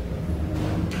way.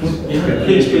 Yeah,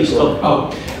 please go.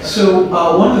 Oh, so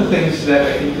one of the things that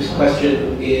I think this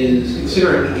question is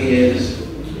considering is,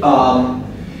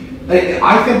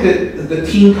 I think that the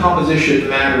team composition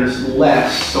matters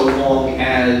less so long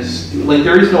as, like,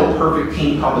 there is no perfect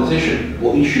team composition.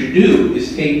 What you should do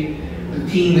is take the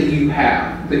team that you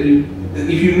have,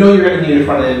 if you know you're going to need a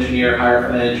front-end engineer, hire a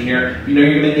front-end engineer. If you know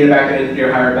you're going to need a back-end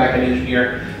engineer, hire a back-end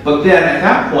engineer. But then at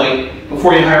that point,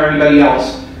 before you hire anybody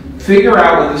else, figure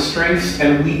out what the strengths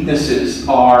and weaknesses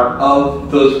are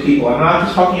of those people. I'm not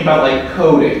just talking about like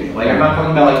coding. Like I'm not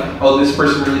talking about like, oh, this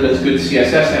person really does good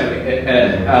CSS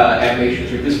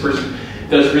animations, or this person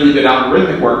does really good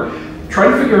algorithmic work.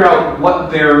 Try to figure out what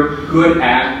they're good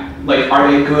at. Like,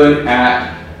 are they good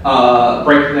at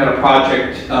breaking down a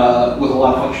project with a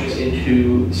lot of functions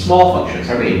into small functions?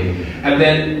 And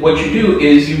then what you do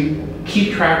is you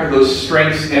keep track of those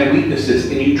strengths and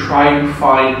weaknesses, and you try to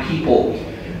find people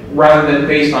rather than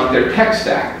based on their tech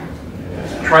stack.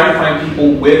 Try to find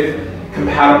people with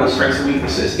compatible strengths and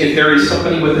weaknesses. If there is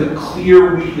somebody with a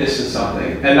clear weakness in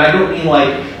something, and I don't mean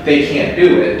like they can't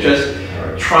do it, just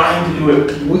trying to do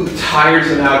it tires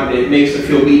them out and it makes them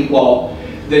feel weak, well,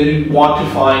 then you want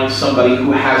to find somebody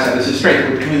who has that as a strength,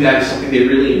 or doing that is something they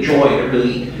really enjoy and it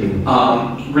really,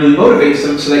 really motivates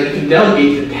them, so that you can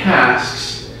delegate the tasks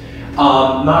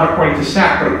not according to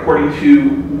stack, but according to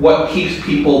what keeps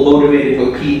people motivated,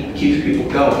 what keeps people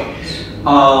going.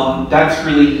 That's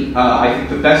really, I think,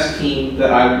 the best team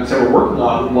that I was ever working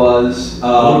on was...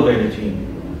 motivated team.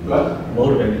 What?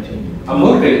 Motivated team. A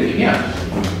motivated team, yeah.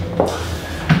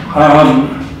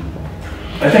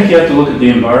 I think you have to look at the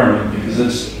environment, because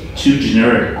it's too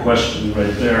generic a question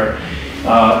right there.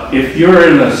 If you're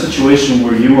in a situation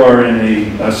where you are in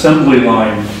an assembly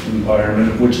line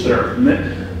environment, of which there are a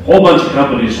whole bunch of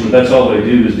companies where that's all they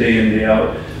do is day in, day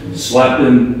out, slap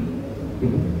in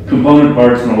component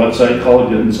parts on a website, call it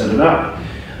good, and send it out.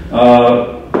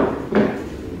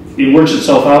 It works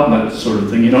itself out in that sort of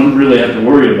thing. You don't really have to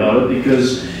worry about it,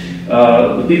 because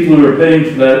the people who are paying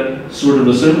for that sort of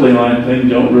assembly line thing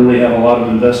don't really have a lot of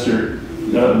investment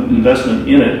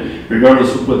in it,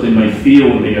 regardless of what they might feel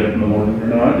when they get up in the morning or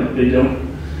not. If they don't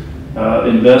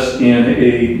invest in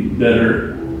a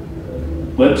better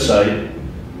website,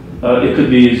 it could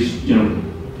be,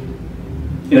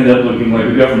 end up looking like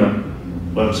a government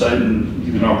website, and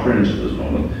you can all cringe at this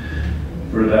moment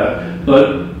for that.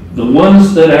 But the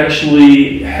ones that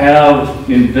actually have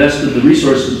invested the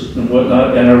resources and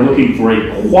whatnot and are looking for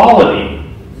a quality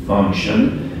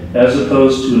function, as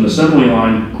opposed to an assembly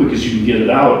line, quick as you can get it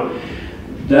out,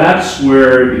 that's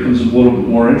where it becomes a little bit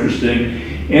more interesting.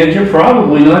 And you're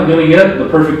probably not going to get the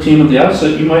perfect team at the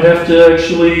outset. You might have to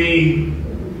actually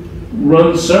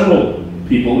run several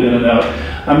people in and out.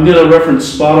 I'm going to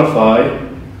reference Spotify.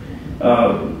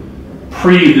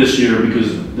 pre this year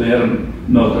because they had a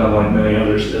meltdown like many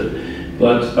others did.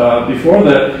 But before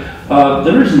that,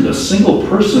 there isn't a single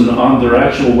person on their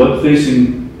actual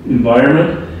web-facing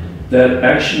environment that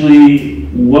actually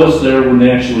was there when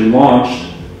they actually launched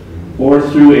or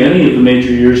through any of the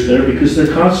major years there, because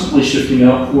they're constantly shifting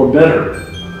out for better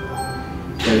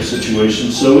kind of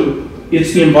situations. So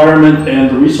it's the environment and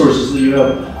the resources that you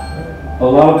have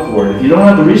allowed for it. If you don't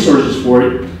have the resources for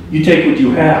it, you take what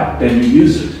you have and you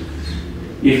use it.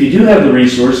 If you do have the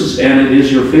resources and it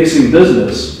is your facing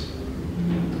business,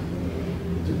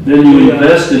 then you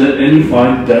invest in it and you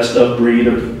find best of breed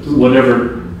or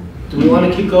whatever. Do we want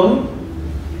to keep going?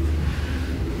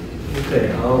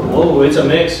 Okay. Oh, it's a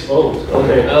mix. Oh,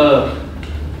 okay.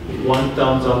 1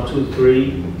 thumbs up, 2,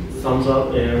 3 thumbs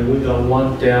up, and we got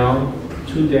 1 down,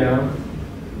 2 down,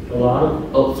 a lot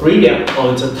of 3 down.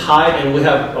 Oh, it's a tie, and we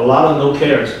have a lot of no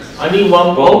cares. I need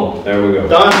 1 vote. There we go.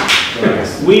 Done.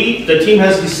 Nice. The team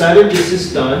has decided this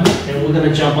is done, and we're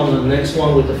gonna jump on the next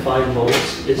one with the 5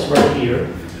 votes. It's right here.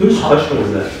 Whose question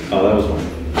was that? Oh, that was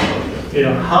one. You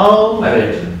know how. I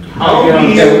didn't.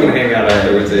 Yeah, we're gonna hang out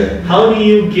afterwards. Yeah. How do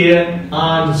you get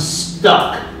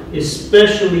unstuck,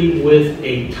 especially with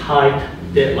a tight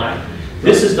deadline?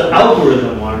 This is the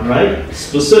algorithm one, right?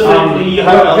 Specifically, you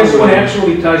have this one algorithm.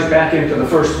 actually ties back into the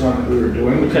first one that we were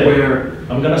doing, Okay. where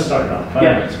I'm gonna start now. 5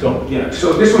 minutes, go. Yeah,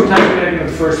 so this one ties back into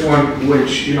the first one,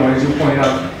 which, you know, as you pointed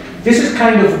out, this is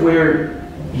kind of where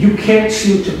you can't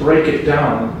seem to break it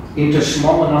down into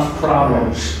small enough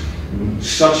problems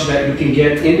such that you can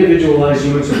get individualized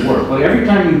units of work. Like every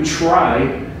time you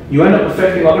try, you end up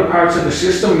affecting other parts of the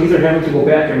system, either having to go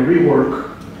back and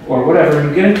rework or whatever, and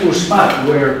you get into a spot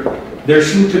where there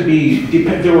seem to be,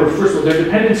 first of all, there are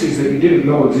dependencies that you didn't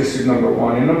know existed, number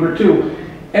one, and number two,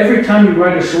 every time you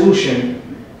write a solution,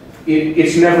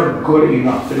 it's never good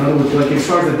enough. In other words, like as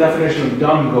far as the definition of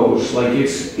done goes, like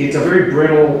it's a very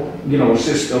brittle, you know,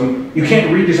 system. You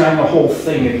can't redesign the whole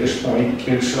thing at this point,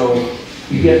 and so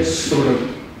you get sort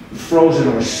of frozen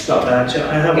or stuck. Gotcha.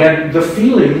 And the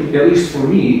feeling, at least for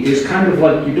me, is kind of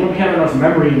like you don't have enough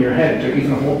memory in your head to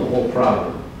even hold the whole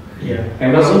problem. Yeah.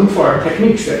 And what I'm looking for are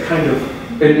techniques that kind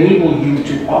of enable you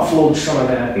to offload some of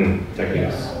that.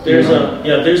 Techniques. There's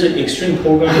an extreme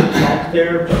programming talk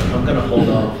there, but I'm gonna hold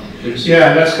on.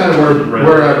 Yeah, that's kind of where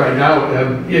we're at right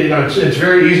now. You know, it's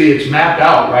very easy. It's mapped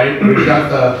out, right? We've got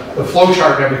the flow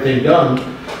chart and everything done.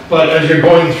 But as you're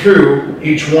going through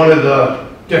each one of the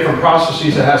different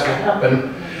processes that has to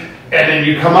happen, and then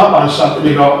you come up on something,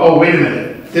 you go, oh, wait a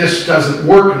minute, this doesn't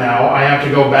work now. I have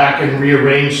to go back and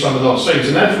rearrange some of those things.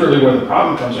 And that's really where the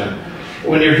problem comes in.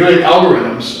 When you're doing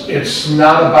algorithms, it's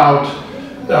not about,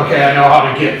 okay, I know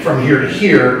how to get from here to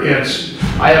here. It's,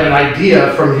 I have an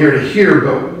idea from here to here,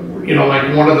 but you know,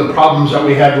 like one of the problems that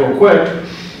we had real quick,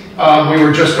 we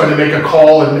were just going to make a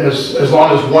call, and as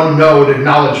long as one node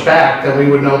acknowledged back, then we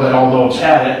would know that all nodes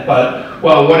had it. But,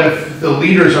 well, what if the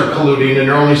leaders are colluding and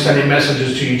they're only sending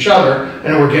messages to each other,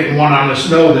 and we're getting one on this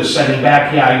node that's sending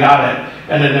back, yeah, I got it,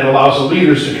 and then it allows the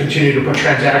leaders to continue to put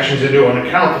transactions into an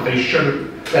account that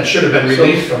should have been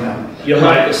released from them. You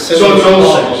have a So it's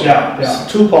those things, yeah.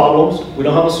 It's 2 problems. We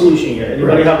don't have a solution yet.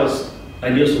 Anybody have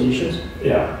ideal solutions?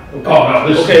 Yeah. Okay. Oh,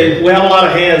 no, Okay, we have a lot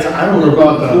of hands. I don't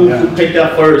know who picked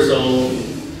that first, so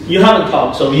you haven't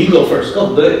talked, so you go first.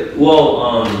 Go. But,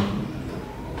 well,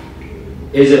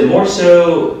 is it more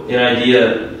so an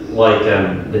idea like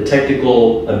the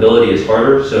technical ability is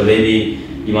harder, so maybe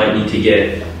you might need to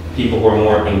get people who are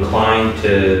more inclined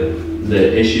to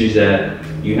the issues that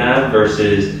you have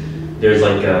versus there's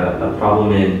like a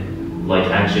problem in like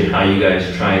actually how you guys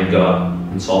try and go up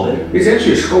and solve it? It's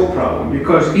actually a scope problem,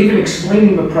 because even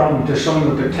explaining the problem to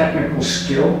someone with a technical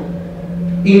skill,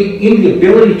 in the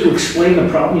ability to explain the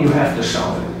problem, you have to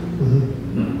solve it.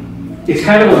 It's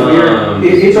kind of a weird,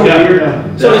 it's a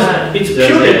weird. So it's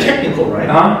purely technical, right?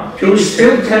 It's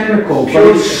still technical, but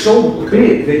it's so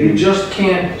big that you just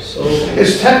can't. So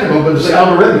it's technical, but it's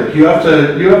algorithmic. You have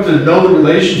to know the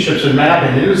relationships and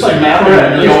mapping. It's like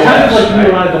mapping. It's kind of like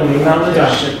you and domain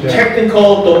knowledge.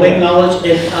 technical, domain knowledge,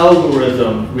 and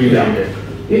algorithm related.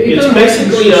 It's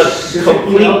basically a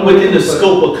complete within the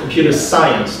scope of computer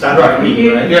science. That's what I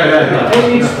mean, right? Yeah.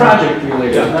 It's project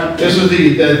related. This is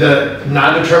the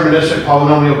non-deterministic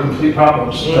polynomial complete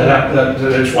problems.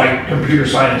 That's why computer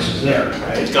science is there.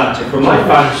 Right? Gotcha. For my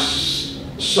find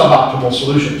suboptimal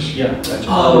solutions. Yeah.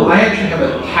 I actually have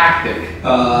a tactic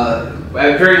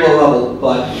at very low level,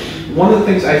 but one of the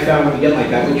things I found when you get like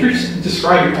that, what you're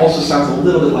describing also sounds a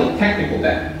little bit like technical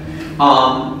debt.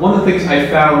 One of the things I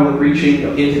found when reaching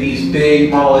into these big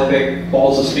monolithic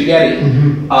balls of spaghetti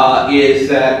is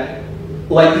that,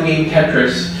 like the game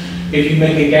Tetris, if you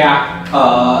make a gap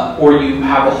or you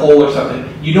have a hole or something,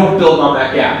 you don't build on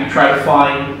that gap. You try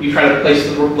to place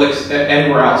the bricks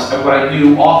anywhere else. And what I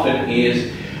do often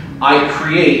is I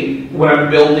create, when I'm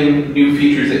building new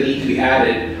features that need to be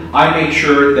added, I make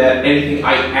sure that anything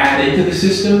I add into the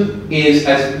system is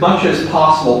as much as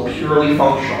possible purely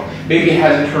functional. Maybe it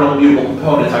has internal mutable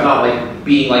components. I'm not like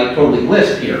being like totally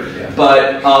Lisp here,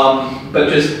 but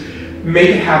just make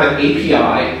it have an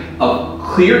API of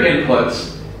clear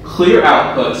inputs, clear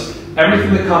outputs.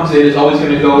 Everything that comes in is always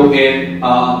going to go in,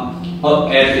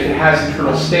 and if it has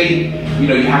internal state, you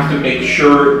know, you have to make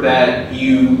sure that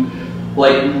you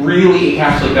like really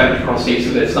encapsulate that internal state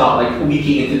so that it's not like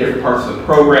leaking into different parts of the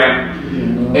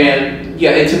program. And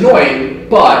yeah, it's annoying,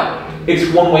 but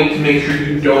it's one way to make sure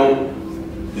you don't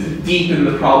deepen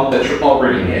the problem that you're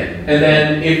already in. And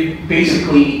then if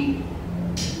basically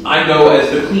I go as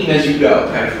the clean as you go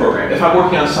kind of program. If I'm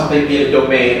working on something in a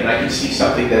domain and I can see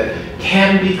something that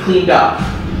can be cleaned up,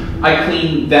 I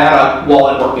clean that up while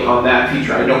I'm working on that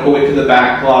feature. I don't go into the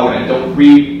backlog and I don't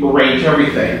rearrange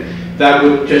everything. That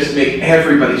would just make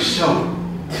everybody so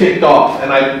ticked off.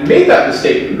 And I made that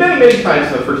mistake many, many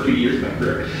times in the first 2 years of my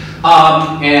career.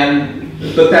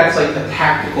 But that's like a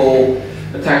tactical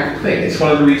thing. It's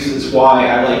one of the reasons why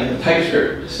I like the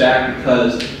TypeScript stack,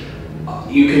 because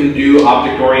you can do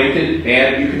object-oriented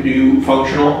and you can do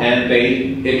functional, and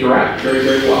they interact very,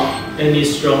 very well. And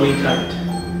it's strongly typed.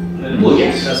 Well,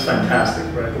 yes. That's fantastic,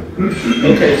 right?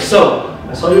 Okay, so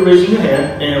I saw you raising your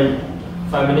hand,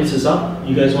 and 5 minutes is up.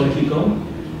 You guys want to keep going?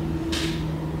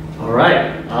 All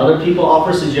right. Other people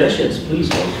offer suggestions. Please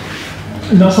go.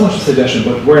 Not so much a suggestion,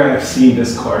 but where I've seen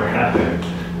this card happen,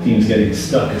 teams getting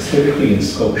stuck, is typically in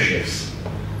scope shifts.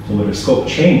 So when the scope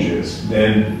changes,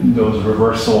 then those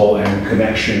reversal and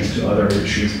connections to other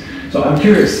issues. So I'm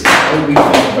curious, how do we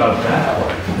think about that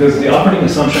part? Because the operating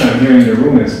assumption I'm hearing in the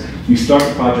room is you start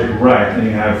the project right, and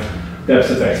you have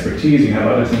depths of expertise, you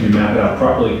have other things you map it out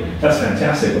properly. That's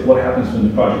fantastic, but what happens when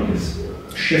the project is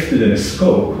shifted in its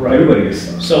scope? Right. Everybody gets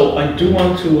stuck. So I do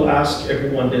want to ask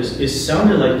everyone this. It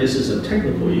sounded like this is a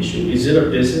technical issue. Is it a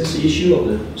business issue of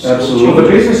the scope? Absolutely. Well, the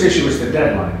business issue is the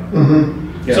deadline.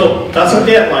 Mm-hmm. Yeah. So that's a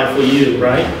deadline for you,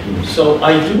 right? So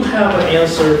I do have an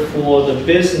answer for the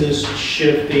business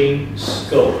shifting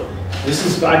scope. This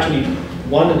is actually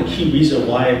one of the key reasons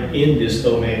why I'm in this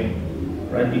domain,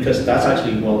 right? Because that's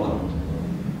actually welcome,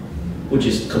 which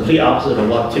is complete opposite of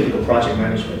what typical project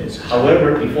management is.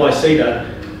 However, before I say that,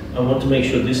 I want to make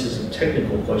sure this is a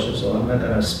technical question, so I'm not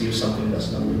going to spew something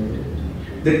that's not related.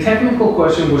 The technical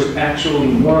question was actually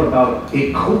more about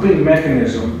a coping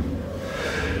mechanism,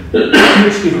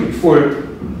 excuse me, for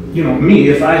me,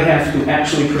 if I have to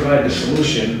actually provide the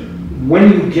solution,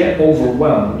 when you get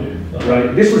overwhelmed,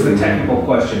 right? This was the technical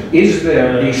question. Is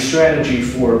there a strategy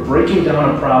for breaking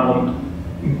down a problem,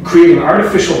 creating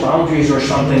artificial boundaries or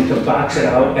something to box it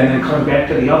out, and then come back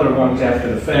to the other ones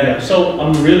after the fact? So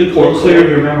I'm really close. Or clear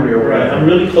your memory or whatever. Right, I'm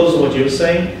really close to what you're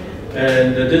saying,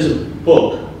 and there's a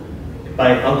book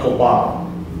by Uncle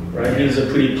Bob, right? He's a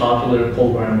pretty popular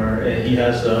programmer, and he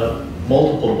has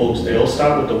multiple books. They all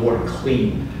start with the word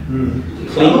clean.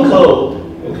 Clean code,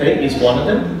 okay, is one of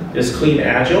them. There's clean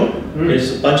Agile.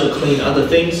 There's a bunch of clean other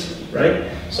things, right?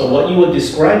 So what you were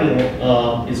describing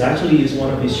is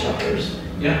one of his chapters.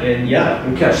 Yeah. And yeah,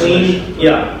 Clean.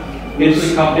 Yeah.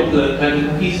 It's a couple of the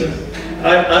technical pieces.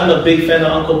 I'm a big fan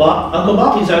of Uncle Bob. Uncle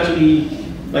Bob is actually,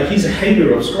 he's a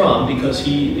hater of Scrum because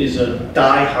he is a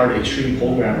die-hard extreme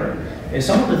programmer. And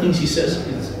some of the things he says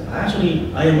is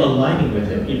actually, I am aligning with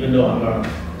him, even though I'm not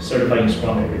certified in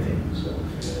Scrum and everything. So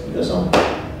that's all.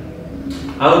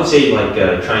 I would say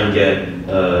try and get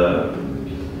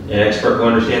an expert who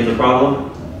understands the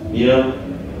problem,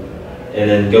 and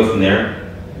then go from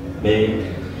there, maybe.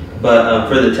 But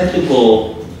for the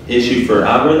technical issue for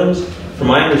algorithms, from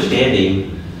my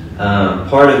understanding,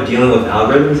 part of dealing with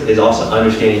algorithms is also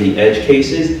understanding the edge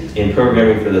cases and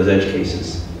programming for those edge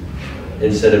cases,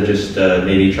 instead of just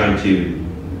maybe trying to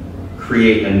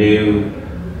create a new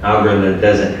algorithm that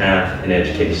doesn't have an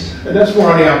edge case. And that's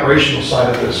more on the operational side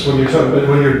of this. When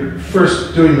you're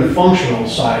first doing the functional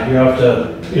side, you have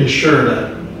to ensure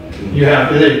that you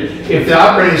have, if the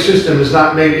operating system is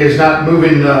not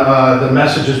moving the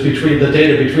messages between the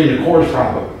data between the cores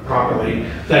properly,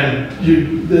 then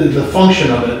the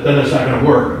function of it, then it's not going to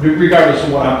work, regardless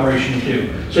of what operation you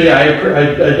do. So yeah, I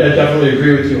definitely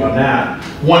agree with you on that.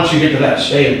 Once you get to that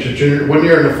stage, when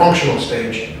you're in the functional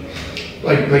stage,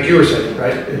 like you were saying,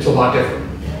 right? It's a lot different.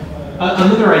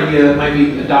 Another idea might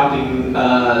be adopting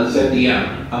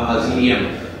ZDM,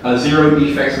 ZDM, zero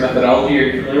defects methodology. Are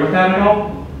you familiar with that at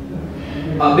all?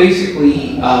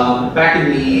 basically, back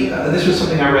in the, this was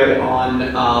something I read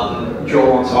on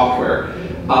Joel on Software.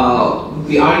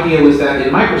 The idea was that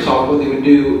in Microsoft, what they would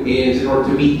do is, in order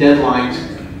to meet deadlines,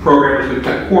 programmers would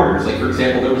cut corners. Like, for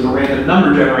example, there was a random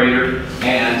number generator,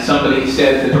 and somebody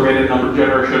said that the random number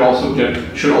generator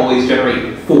should always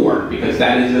generate 4, because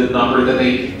that is a number that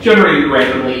they generated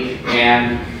randomly,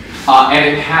 and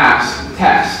it passed the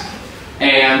test.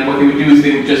 And what they would do is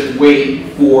they would just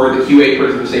wait for the QA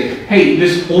person to say, hey,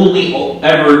 this only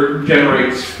ever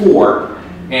generates 4,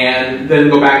 and then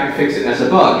go back and fix it as a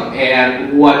bug.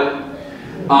 And what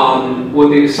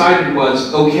they decided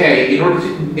was, okay,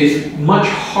 it's much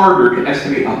harder to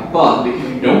estimate a bug because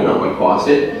you don't know what caused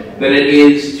it than it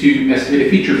is to estimate a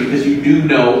feature, because you do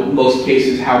know in most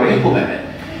cases how to implement it.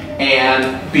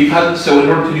 And so in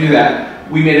order to do that,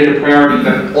 we made it a priority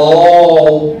that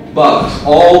all bugs,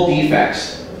 all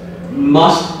defects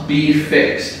must be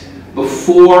fixed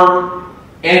before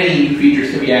any new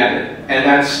features can be added. And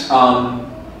that's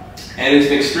and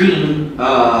it's an extreme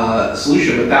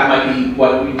solution, but that might be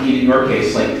what we need in your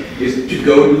case, like, is to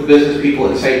go to the business people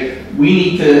and say, we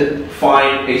need to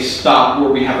find a stop where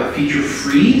we have a feature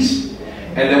freeze,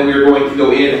 and then we are going to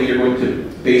go in and we are going to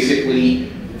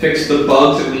basically fix the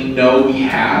bugs that we know we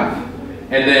have.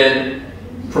 And then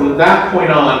from that point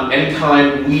on,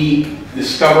 anytime we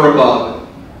discover a bug,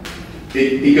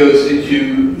 it goes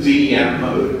into ZDM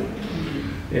mode.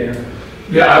 Yeah.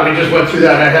 Yeah, we just went through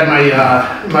that. I had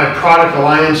my product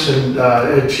alliance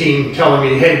and team telling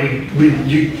me, hey, we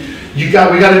got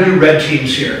to do red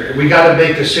teams here. We got to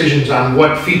make decisions on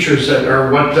what features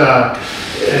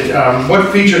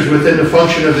what features within the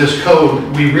function of this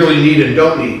code we really need and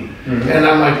don't need. Mm-hmm. And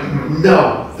I'm like,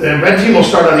 no, the red team will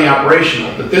start on the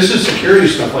operational, but this is security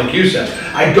stuff, like you said.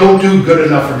 I don't do good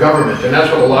enough for government, and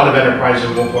that's what a lot of enterprises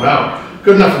will put out.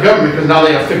 Good enough for government because now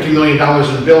they have $50 million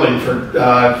in billing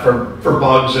for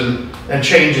bugs and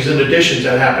changes and additions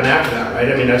that happen after that,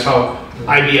 right? I mean, that's how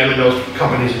IBM and those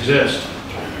companies exist.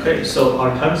 Okay, so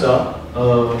our time's up.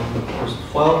 It's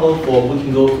 12:04. We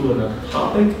can go to another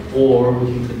topic, or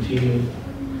we can continue.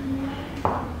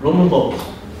 Roman votes.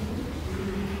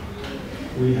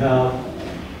 We have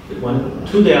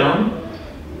 2 down,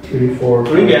 3, 4,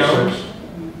 3 5, down. 6.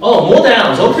 Oh, more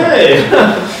downs. Okay.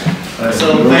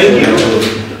 So thank you.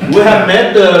 We have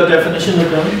met the definition of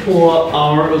them for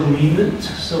our agreement.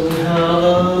 So we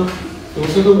have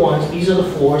those are the ones. These are the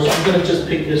 4s. I'm gonna just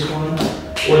pick this one.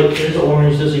 Wait, there's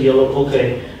orange. There's a yellow.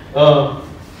 Okay.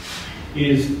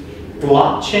 Is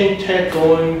blockchain tech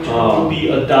going to be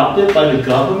adopted by the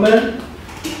government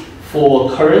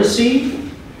for currency?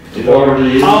 Or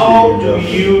how do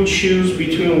you choose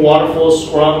between waterfall,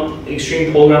 Scrum,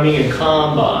 extreme programming, and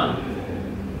Kanban?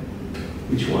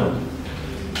 Which one?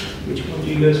 Which one do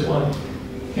you guys want?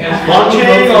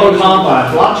 Blockchain or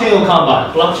Kanban? Blockchain or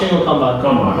Kanban? Blockchain or Kanban?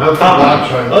 Kanban.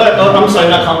 I'm sorry,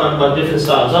 not Kanban, but different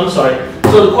styles. I'm sorry.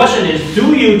 So the question is,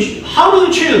 how do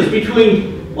you choose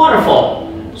between waterfall,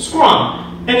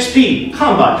 Scrum, XP,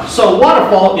 Kanban? So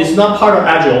waterfall is not part of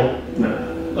Agile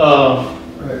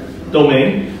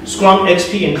domain. Scrum,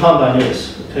 XP, and Kanban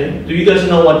is. Okay. Do you guys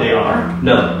know what they are?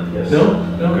 No. Yes. No?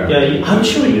 Okay. Yeah, I'm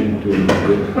sure you do.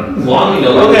 Long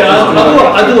Okay,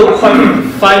 I'll do a quick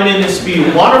 5-minute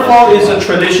speed. Waterfall is a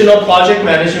traditional project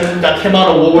management that came out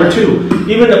of World War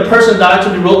II. Even the person that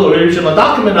actually wrote the original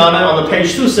document on it on the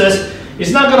page 2 says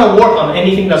it's not going to work on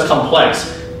anything that's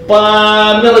complex.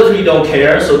 But military don't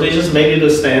care, so they just made it a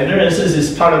standard. And since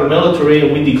it's part of the military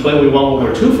and we declare we want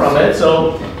World War II from it,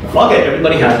 so fuck it,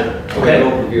 everybody has it. Okay.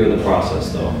 An overview of the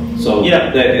process, though. So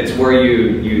yeah, it's where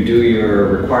you do your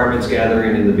requirements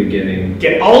gathering in the beginning.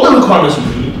 Get all the requirements you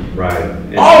need. Right.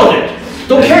 And all of it.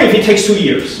 Don't care if it takes 2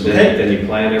 years. Okay? Then you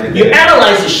plan everything. You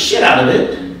analyze the shit out of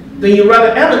it. Then you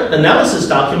write an analysis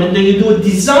document. Then you do a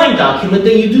design document.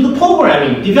 Then you do the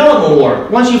programming, development work.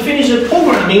 Once you finish the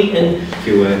programming and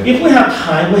QA. If we have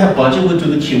time, we have budget, we'll do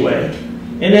the QA.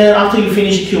 And then after you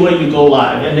finish QA, you go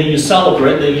live, and then you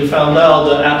celebrate that you found out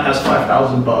the app has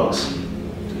 5,000 bugs.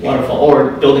 Waterfall,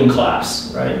 or building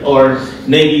collapse, right? Or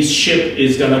Navy's ship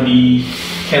is gonna be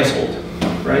canceled,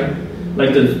 right?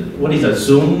 Like what is that,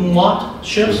 Zoom lot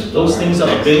ships? Those things are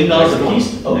 $1 billion a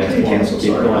piece? Okay, canceled,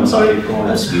 sorry. I'm sorry,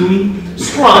 I'm spewing.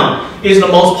 Scrum is the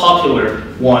most popular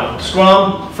one.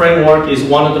 Scrum framework is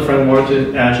one of the frameworks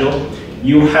in Agile.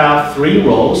 You have 3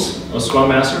 roles, a Scrum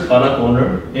Master, Product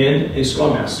Owner, and a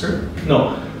Scrum Master.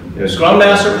 No, Scrum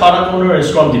Master, Product Owner, and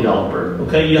Scrum Developer.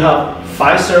 Okay, you have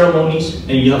 5 ceremonies,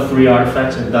 and you have 3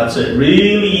 artifacts, and that's it.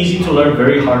 Really easy to learn,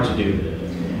 very hard to do.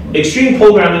 Extreme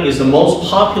programming is the most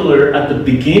popular at the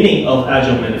beginning of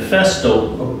Agile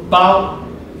Manifesto, about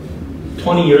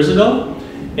 20 years ago.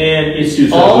 And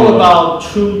it's all about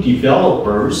two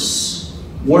developers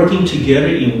working together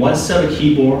in one set of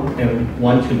keyboard and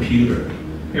one computer.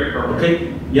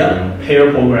 Okay? Yeah,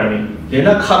 pair programming. They're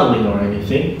not cuddling or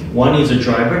anything. One is a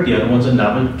driver, the other one's a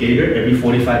navigator. Every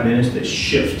 45 minutes they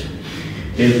shift.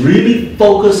 They really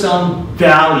focus on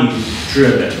value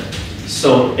driven.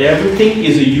 So everything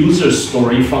is a user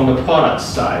story from the product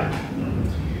side.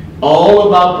 All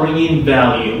about bringing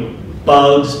value,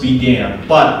 bugs be damned.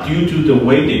 But due to the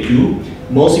way they do,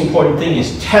 most important thing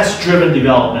is test-driven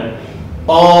development.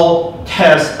 All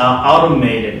tests are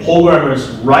automated. Programmers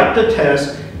write the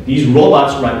test. These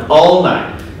robots run all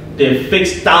night. They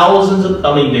fix they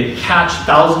catch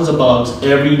thousands of bugs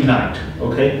every night.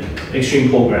 Okay, extreme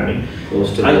programming.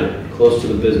 Close to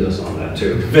the business on that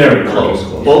too. Very close.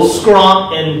 Both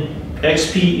Scrum and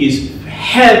XP is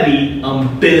heavy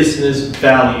on business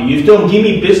value. If you don't give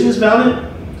me business value,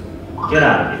 get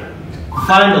out of here.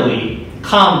 Finally,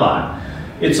 Kanban.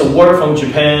 It's a word from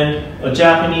Japan. A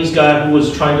Japanese guy who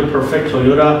was trying to perfect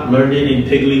Toyota learned it in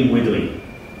Piggly Wiggly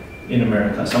in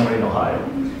America, somewhere in Ohio.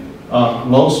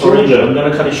 Long story, Georgia. I'm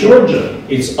gonna cut it short. Georgia.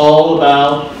 It's all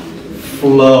about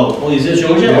flow. Oh, is this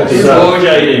Georgia? Yes, Okay,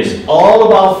 Georgia it is. All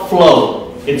about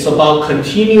flow. It's about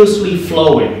continuously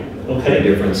flowing. Okay.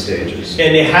 Different stages.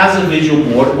 And it has a visual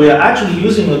board. We are actually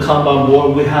using the Kanban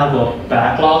board. We have a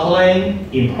backlog lane,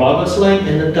 in progress lane,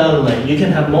 and a done lane. You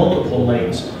can have multiple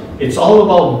lanes. It's all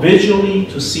about visually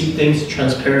to see things,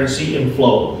 transparency and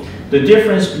flow. The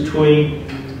difference between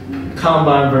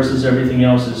Kanban versus everything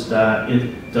else is that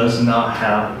it does not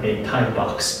have a time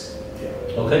box.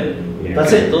 Okay? Yeah,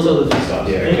 That's it. Those are the three stuff.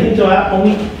 Yeah, Anything to add,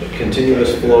 homie?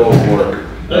 Continuous flow of work.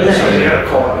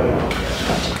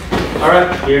 All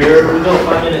right, here we go,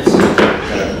 5 minutes.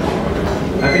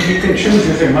 I think you can choose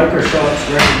using Microsoft's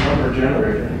random number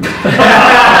generator.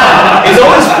 It's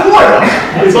always 4.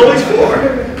 It's always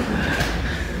 4.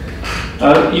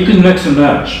 You can mix and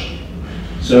match.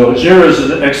 So Jira is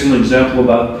an excellent example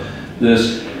about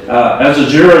this. As a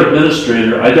Jira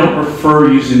administrator, I don't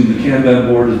prefer using the Kanban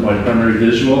board as my primary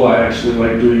visual. I actually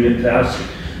like doing it task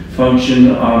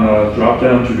function on a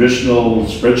drop-down traditional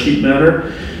spreadsheet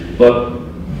manner. But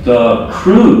the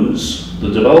crews, the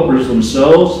developers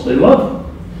themselves, they love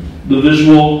the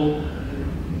visual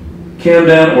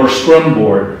Kanban or Scrum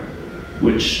board,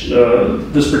 which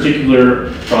this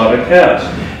particular product has.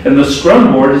 And the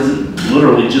Scrum board is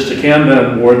literally just a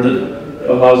Kanban board that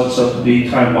allows itself to be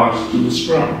time boxed to the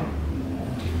Scrum.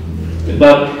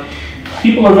 But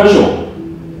people are visual.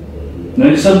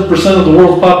 97% of the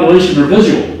world's population are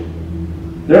visual.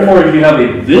 Therefore, if you have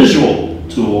a visual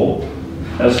tool,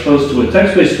 as opposed to a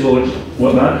text-based tool and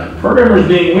whatnot, programmers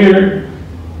being weird,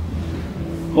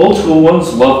 old school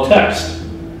ones love text.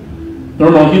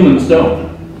 Normal humans don't.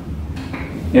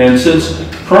 And since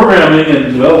programming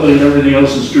and developing and everything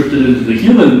else is drifted into the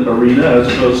human arena as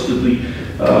opposed to the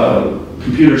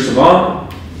computer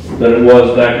savant that it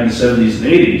was back in the 70s and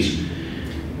 80s,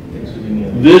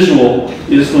 visual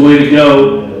is the way to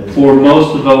go for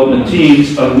most development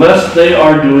teams unless they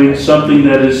are doing something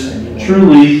that is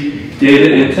truly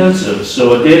data intensive.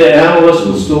 So a data analyst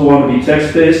will still want to be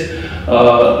text-based.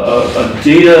 A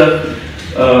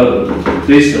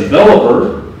data-based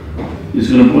developer is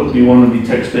going to want to be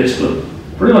text-based, but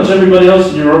pretty much everybody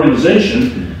else in your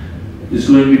organization is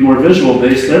going to be more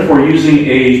visual-based. Therefore, using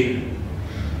a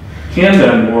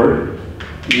Kanban board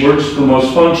works for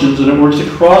most functions, and it works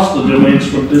across the domains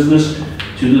from business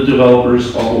to the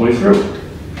developers all the way through.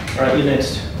 All right, you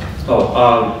next.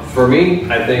 For me,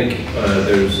 I think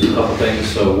there's a couple things.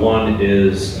 So one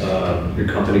is your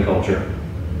company culture,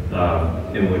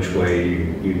 in which way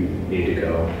you need to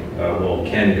go,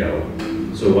 can go.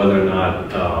 So whether or not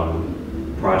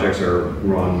projects are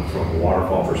run from a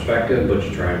waterfall perspective, but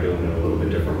you try and do it in a little bit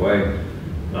different way,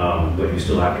 but you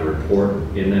still have to report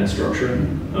in that structure.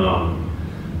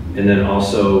 And then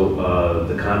also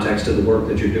the context of the work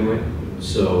that you're doing.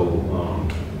 So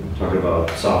talking about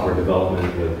software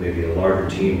development with maybe a larger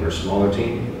team or a smaller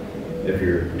team. If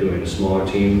you're doing a smaller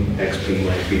team, XP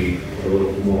might be a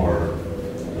little more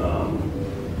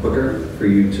quicker for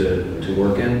you to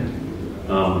work in.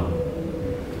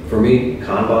 For me,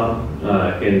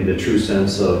 Kanban, in the true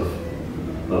sense of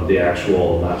the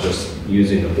actual, not just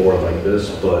using a board like this,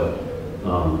 but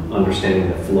understanding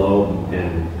the flow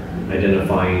and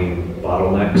identifying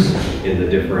bottlenecks in the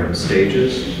different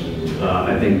stages.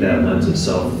 I think that lends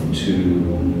itself to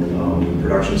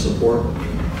production support,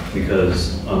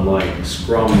 because unlike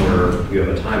Scrum where you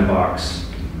have a time box,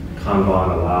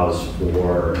 Kanban allows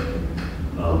for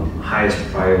highest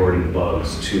priority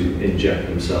bugs to inject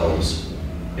themselves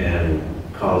and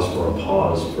cause for a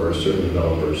pause for certain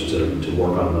developers to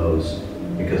work on those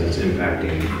because it's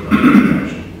impacting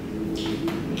production.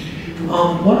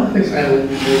 One of the things I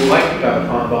really liked about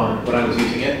Kanban when I was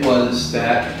using it was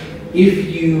that if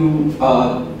you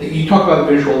talk about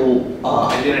visual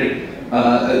identity,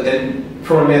 and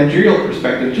from a managerial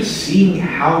perspective, just seeing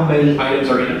how many items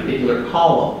are in a particular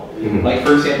column. Mm-hmm. Like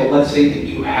for example, let's say that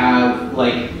you have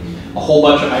like a whole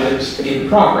bunch of items in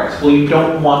progress. Well, you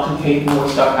don't want to take more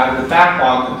stuff out of the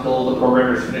backlog until the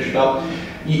programmer's finished up.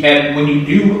 And when you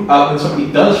do, when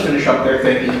somebody does finish up their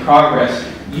thing in progress,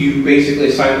 you basically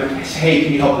assign them, hey,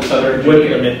 can you help this other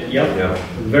engineer? Yep.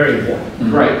 Very important.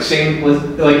 Mm-hmm. Right. Same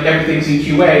with like everything's in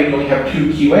QA. You only have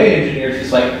 2 QA engineers.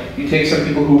 It's like you take some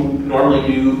people who normally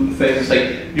do things. It's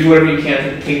like do whatever you can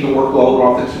to take the workload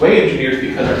off the QA engineers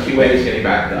because our QA is getting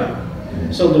backed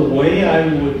up. So the way I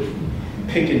would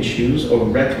pick and choose or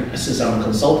recommend, since I'm a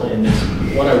consultant in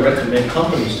this, what I recommend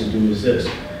companies to do is this.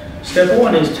 Step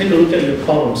 1 is take a look at your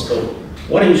problem scope.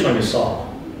 What are you trying to solve?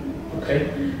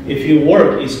 Okay. If your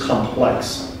work is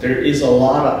complex, there is a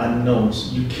lot of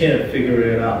unknowns. You can't figure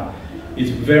it out. It's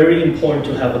very important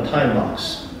to have a time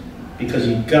box because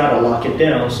you gotta lock it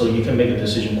down so you can make a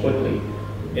decision quickly.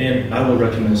 And I would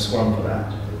recommend Scrum for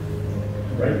that.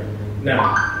 Right?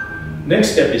 Now,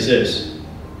 next step is this.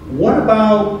 What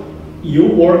about your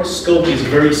work scope is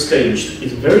very staged.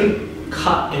 It's very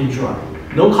cut and dry.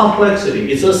 No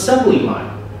complexity. It's an assembly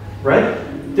line. Right?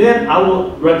 Then I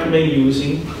would recommend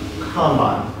using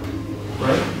Kanban.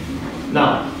 Right?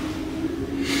 Now,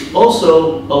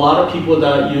 also, a lot of people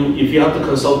that if you have to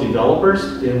consult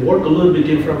developers, they work a little bit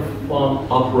different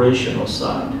from operational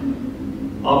side.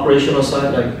 Operational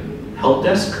side like help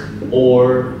desk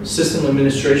or system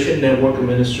administration, network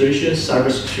administration,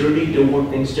 cybersecurity, they work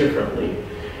things differently.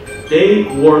 They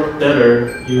work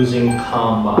better using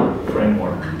Kanban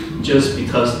framework just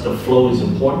because the flow is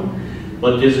important.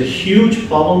 But there's a huge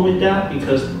problem with that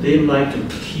because they like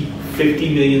to keep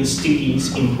 50 million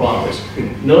stickies in progress.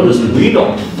 Notice we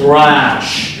don't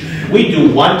thrash. We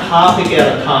do one topic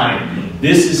at a time.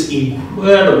 This is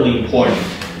incredibly important.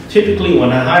 Typically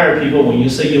when I hire people, when you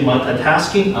say you're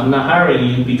multitasking, I'm not hiring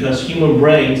you because human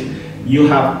brains, you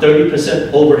have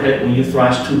 30% overhead when you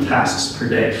thrash 2 tasks per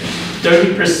day.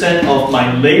 30% of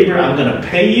my labor I'm gonna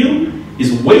pay you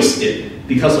is wasted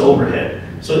because of overhead.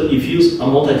 So if you're a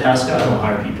multitasker, I don't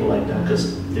hire people like that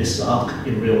because they suck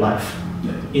in real life.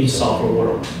 In software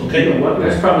world, okay? You know what?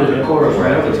 That's probably the core of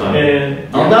half the time.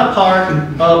 And on that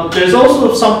part, there's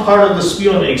also some part of the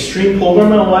spiel on the extreme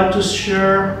program I'd like to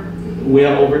share. We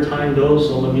are over time though,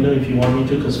 so let me know if you want me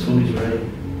to, because food is ready.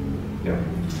 Yeah.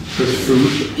 Because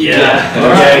food? Yeah. All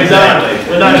right,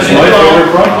 exactly. We're not That's my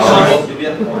favorite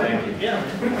part. Yeah.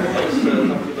 Let's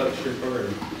talk about your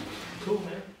program. Cool,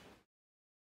 man.